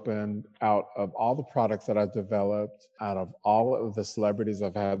that I've opened, out of all the products that I've developed, out of all of the celebrities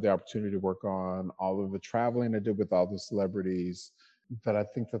I've had the opportunity to work on, all of the traveling I did with all the celebrities, that I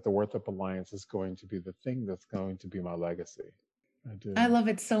think that the Worth Up Alliance is going to be the thing that's going to be my legacy. I do. I love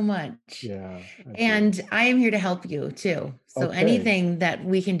it so much. Yeah. And I am here to help you too. So anything that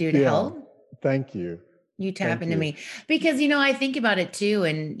we can do to help. Thank you. You tap into me, because, I think about it too.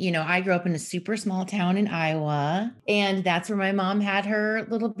 And, I grew up in a super small town in Iowa, and that's where my mom had her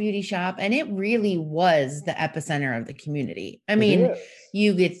little beauty shop. And it really was the epicenter of the community. I mean,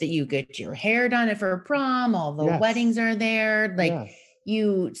 you get your hair done for prom, all the weddings are there. Like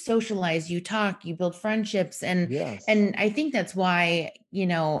you socialize, you talk, you build friendships. And I think that's why,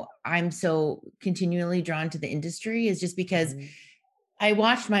 I'm so continually drawn to the industry, is just because I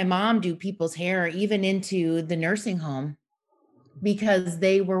watched my mom do people's hair even into the nursing home, because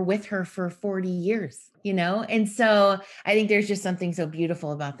they were with her for 40 years, And so I think there's just something so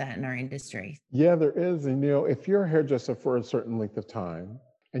beautiful about that in our industry. Yeah, there is. And, if you're a hairdresser for a certain length of time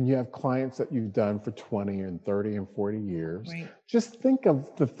and you have clients that you've done for 20 and 30 and 40 years, just think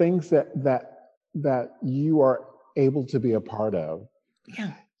of the things that you are able to be a part of.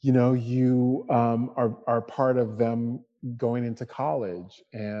 Yeah. You are part of them going into college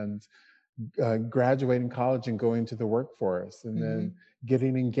and graduating college and going to the workforce, and then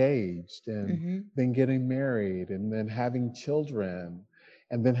getting engaged, and then getting married, and then having children,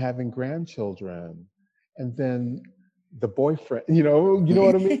 and then having grandchildren, and then the boyfriend, you know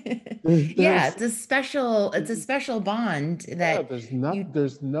what I mean? It's a special bond that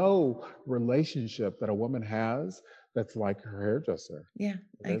there's no relationship that a woman has that's like her hairdresser. Yeah,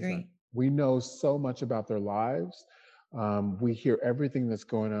 I agree. We know so much about their lives. We hear everything that's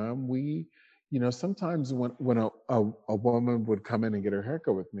going on. We, sometimes when a woman would come in and get her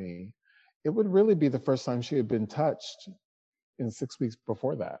haircut with me, it would really be the first time she had been touched in 6 weeks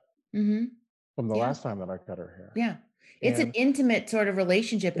before that, from the last time that I cut her hair. Yeah. It's an intimate sort of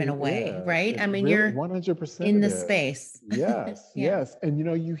relationship in a way, right? I mean, really, you're 100% in the space. Yes, yes. And,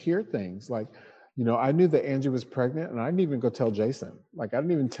 you hear things like, I knew that Angie was pregnant, and I didn't even go tell Jason. Like, I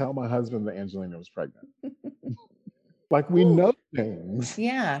didn't even tell my husband that Angelina was pregnant. Like, we know things.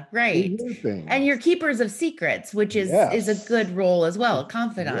 Yeah, right. We hear things. And you're keepers of secrets, which is a good role as well.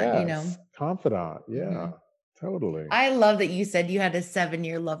 Confidant, Confidant, totally. I love that you said you had a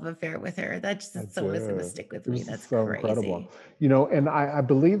 7-year love affair with her. That's just so is going to stick with me. That's so crazy. Incredible. And I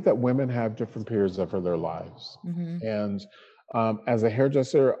believe that women have different periods of their lives. And as a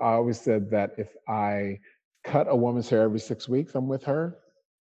hairdresser, I always said that if I cut a woman's hair every 6 weeks, I'm with her.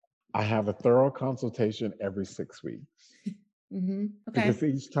 I have a thorough consultation every 6 weeks. Okay. Because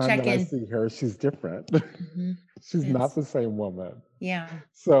each time I see her, she's different. She's not the same woman. Yeah.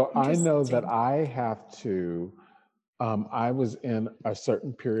 So I know that I have to, I was in a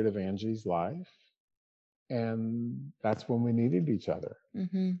certain period of Angie's life, and that's when we needed each other.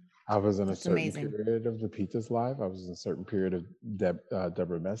 I was in a certain period of Lupita's life. I was in a certain period of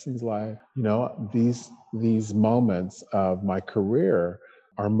Deborah Messing's life. These moments of my career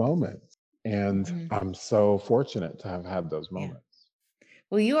are moments. And I'm so fortunate to have had those moments.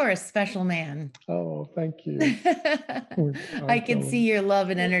 Well, you are a special man. Oh, thank you. I can see your love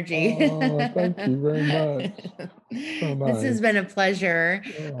and energy. Oh, thank you very much. So nice. This has been a pleasure.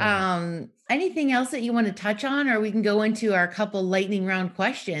 Oh. Anything else that you want to touch on, or we can go into our couple lightning round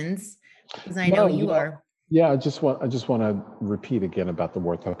questions, because I know you are. Yeah, I just want to repeat again about the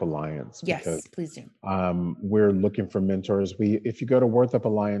Worth Up Alliance. Yes, please do. We're looking for mentors. If you go to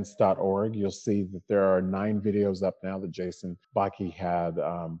worthupalliance.org, you'll see that there are 9 videos up now that Jason Bakke had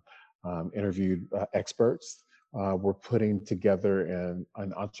interviewed experts. We're putting together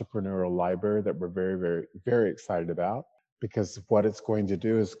an entrepreneurial library that we're very, very, very excited about, because what it's going to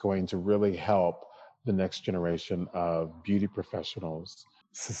do is going to really help the next generation of beauty professionals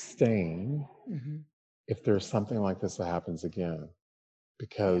sustain if there's something like this that happens again,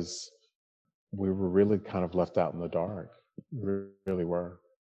 because we were really kind of left out in the dark. We really were.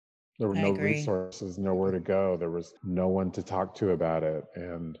 There were no resources, nowhere to go. There was no one to talk to about it.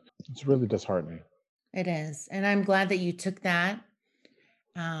 And it's really disheartening. It is. And I'm glad that you took that,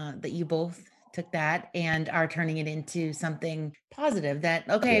 that you both took that and are turning it into something positive that,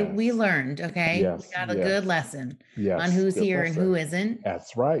 okay, we learned, okay, we got a good lesson on who's here and who isn't.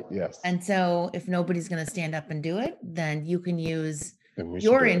 That's right. Yes. And so if nobody's going to stand up and do it, then you can use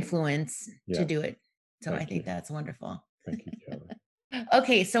your influence to do it. So I think that's wonderful. Thank you, Kelly.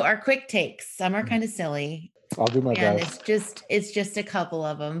 Okay. So our quick takes, some are kind of silly. I'll do my best. It's just a couple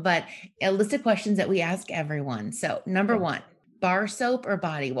of them, but a list of questions that we ask everyone. So number one, bar soap or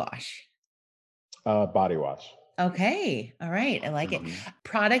body wash? Body wash. Okay. All right. I like it.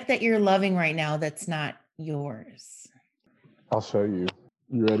 Product that you're loving right now that's not yours. I'll show you.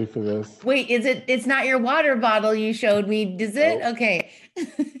 You ready for this? Wait, it's not your water bottle you showed me, is it? Nope. Okay.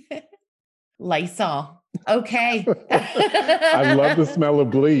 Lysol. Okay. I love the smell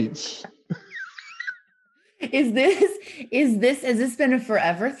of bleach. Has this been a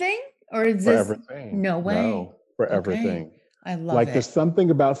forever thing? Or is this everything? No way. No, for everything. Okay. I love it. There's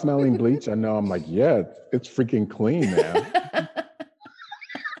something about smelling bleach. I know I'm like, yeah, it's freaking clean, man.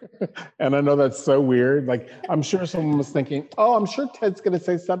 And I know that's so weird. Like, I'm sure someone was thinking, oh, I'm sure Ted's going to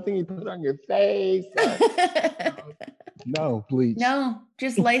say something you put on your face. No, bleach. No,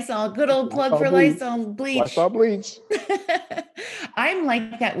 just Lysol. Good old plug for Lysol bleach. Lysol bleach. I'm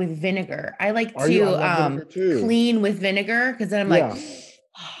like that with vinegar. I like to clean with vinegar because then I'm like,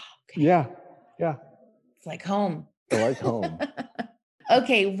 yeah. It's like home. I like home.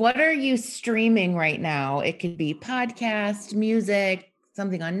 Okay, what are you streaming right now? It could be podcast, music,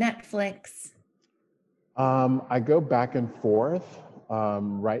 something on Netflix. I go back and forth.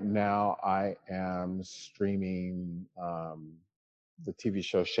 Right now, I am streaming the TV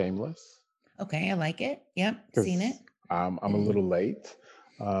show Shameless. Okay, I like it. Yep, seen it. I'm a little late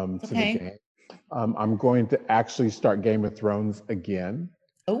to the game. I'm going to actually start Game of Thrones again.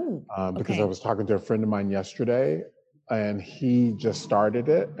 Oh, because I was talking to a friend of mine yesterday, and he just started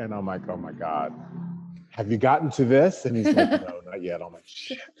it, and I'm like, oh my God, have you gotten to this? And he's like, no, not yet. I'm like,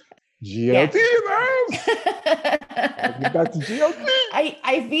 shit. GOT, man. You got to GOT.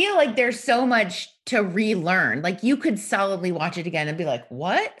 I feel like there's so much to relearn. Like you could solidly watch it again and be like,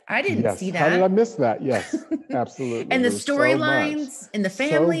 what? I didn't see that. How did I miss that? Yes, absolutely. And the storylines and the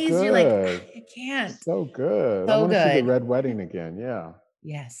families, you're like, I can't. So good. I want to see the Red Wedding again. Yeah.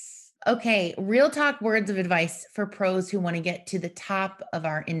 Yes. Okay. Real talk words of advice for pros who want to get to the top of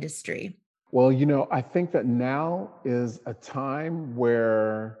our industry. Well, I think that now is a time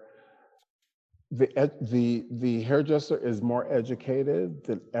where the hairdresser is more educated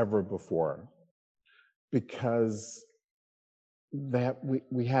than ever before, because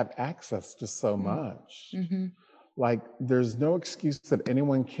we have access to so much. Like, there's no excuse that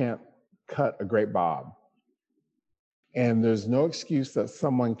anyone can't cut a great bob. And there's no excuse that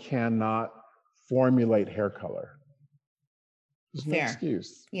someone cannot formulate hair color. There's no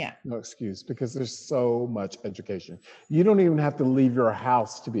excuse. Yeah. No excuse, because there's so much education. You don't even have to leave your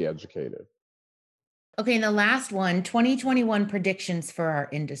house to be educated. Okay, and the last one, 2021 predictions for our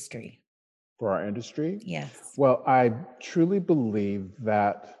industry. For our industry? Yes. Well, I truly believe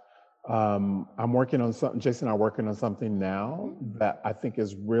that I'm working on something, Jason and I are working on something now that I think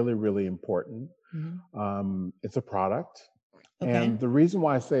is really, really important. It's a product. Okay. And the reason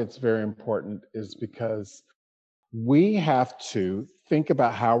why I say it's very important is because we have to think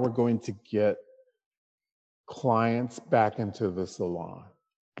about how we're going to get clients back into the salon.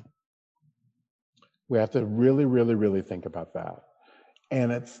 We have to really, really, really think about that.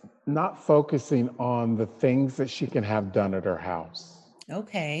 And it's not focusing on the things that she can have done at her house.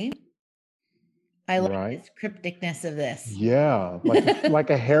 Okay. I like the crypticness of this. Yeah, like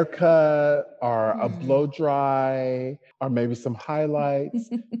a haircut or a blow dry or maybe some highlights.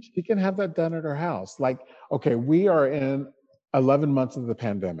 She can have that done at her house. Like, okay, we are in 11 months of the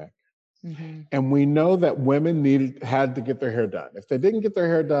pandemic. And we know that women had to get their hair done. If they didn't get their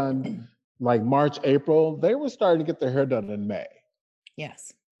hair done like March, April, they were starting to get their hair done in May.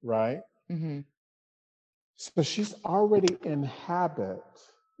 Yes. Right? So she's already in habit.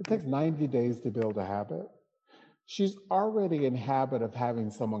 It takes 90 days to build a habit. She's already in habit of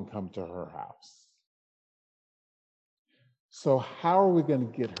having someone come to her house. So how are we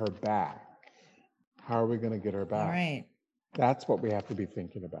going to get her back? How are we going to get her back? All right. That's what we have to be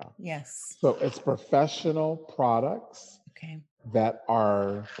thinking about. Yes. So it's professional products that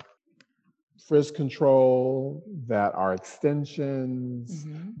are frizz control, that are extensions,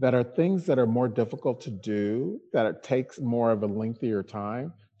 that are things that are more difficult to do, that it takes more of a lengthier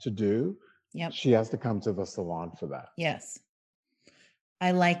time to do. Yep. She has to come to the salon for that. Yes.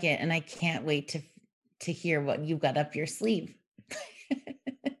 I like it. And I can't wait to hear what you've got up your sleeve.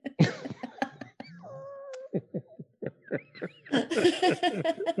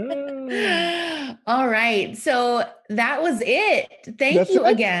 All right. So that was it. Thank you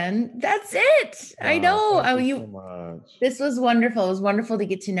again. That's it. I know. Thank you so much. This was wonderful. It was wonderful to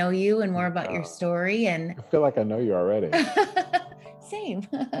get to know you and more about your story. And I feel like I know you already. Same.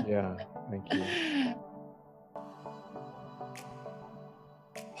 Yeah. Thank you.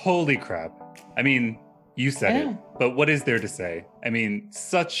 Holy crap. I mean, you said it, but what is there to say? I mean,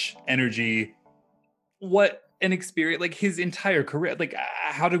 such energy. What an experience, like his entire career. Like,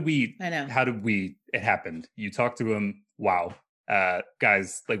 how did it happened? You talked to him. Wow.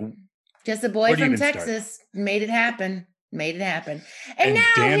 Guys, like, just a boy from Texas made it happen. And now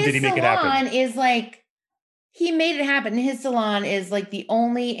damn, his did he make it happen. salon is like, he made it happen. His salon is like the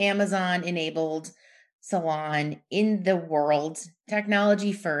only Amazon enabled salon in the world.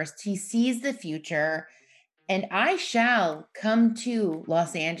 Technology first. He sees the future, and I shall come to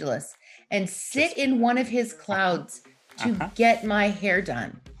Los Angeles and sit in one of his clouds to get my hair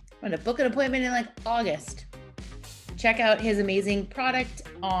done. I'm going to book an appointment in like August. Check out his amazing product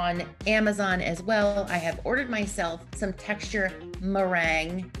on Amazon as well. I have ordered myself some texture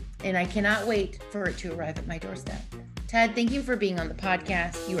meringue, and I cannot wait for it to arrive at my doorstep. Ted, thank you for being on the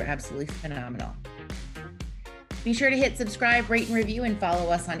podcast. You are absolutely phenomenal. Be sure to hit subscribe, rate, and review, and follow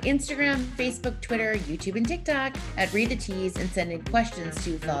us on Instagram, Facebook, Twitter, YouTube, and TikTok at Read the Tease, and send in questions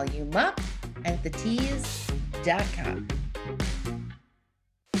to volumeup@thetease.com.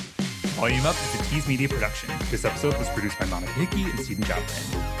 Volume Up is a Tease Media production. This episode was produced by Monica Hickey and Stephen Joplin.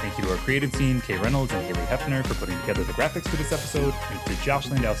 Thank you to our creative team, Kay Reynolds and Haley Hefner, for putting together the graphics for this episode, and to Josh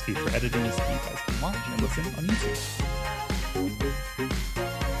Landowski for editing, so you guys can watch and listen on YouTube.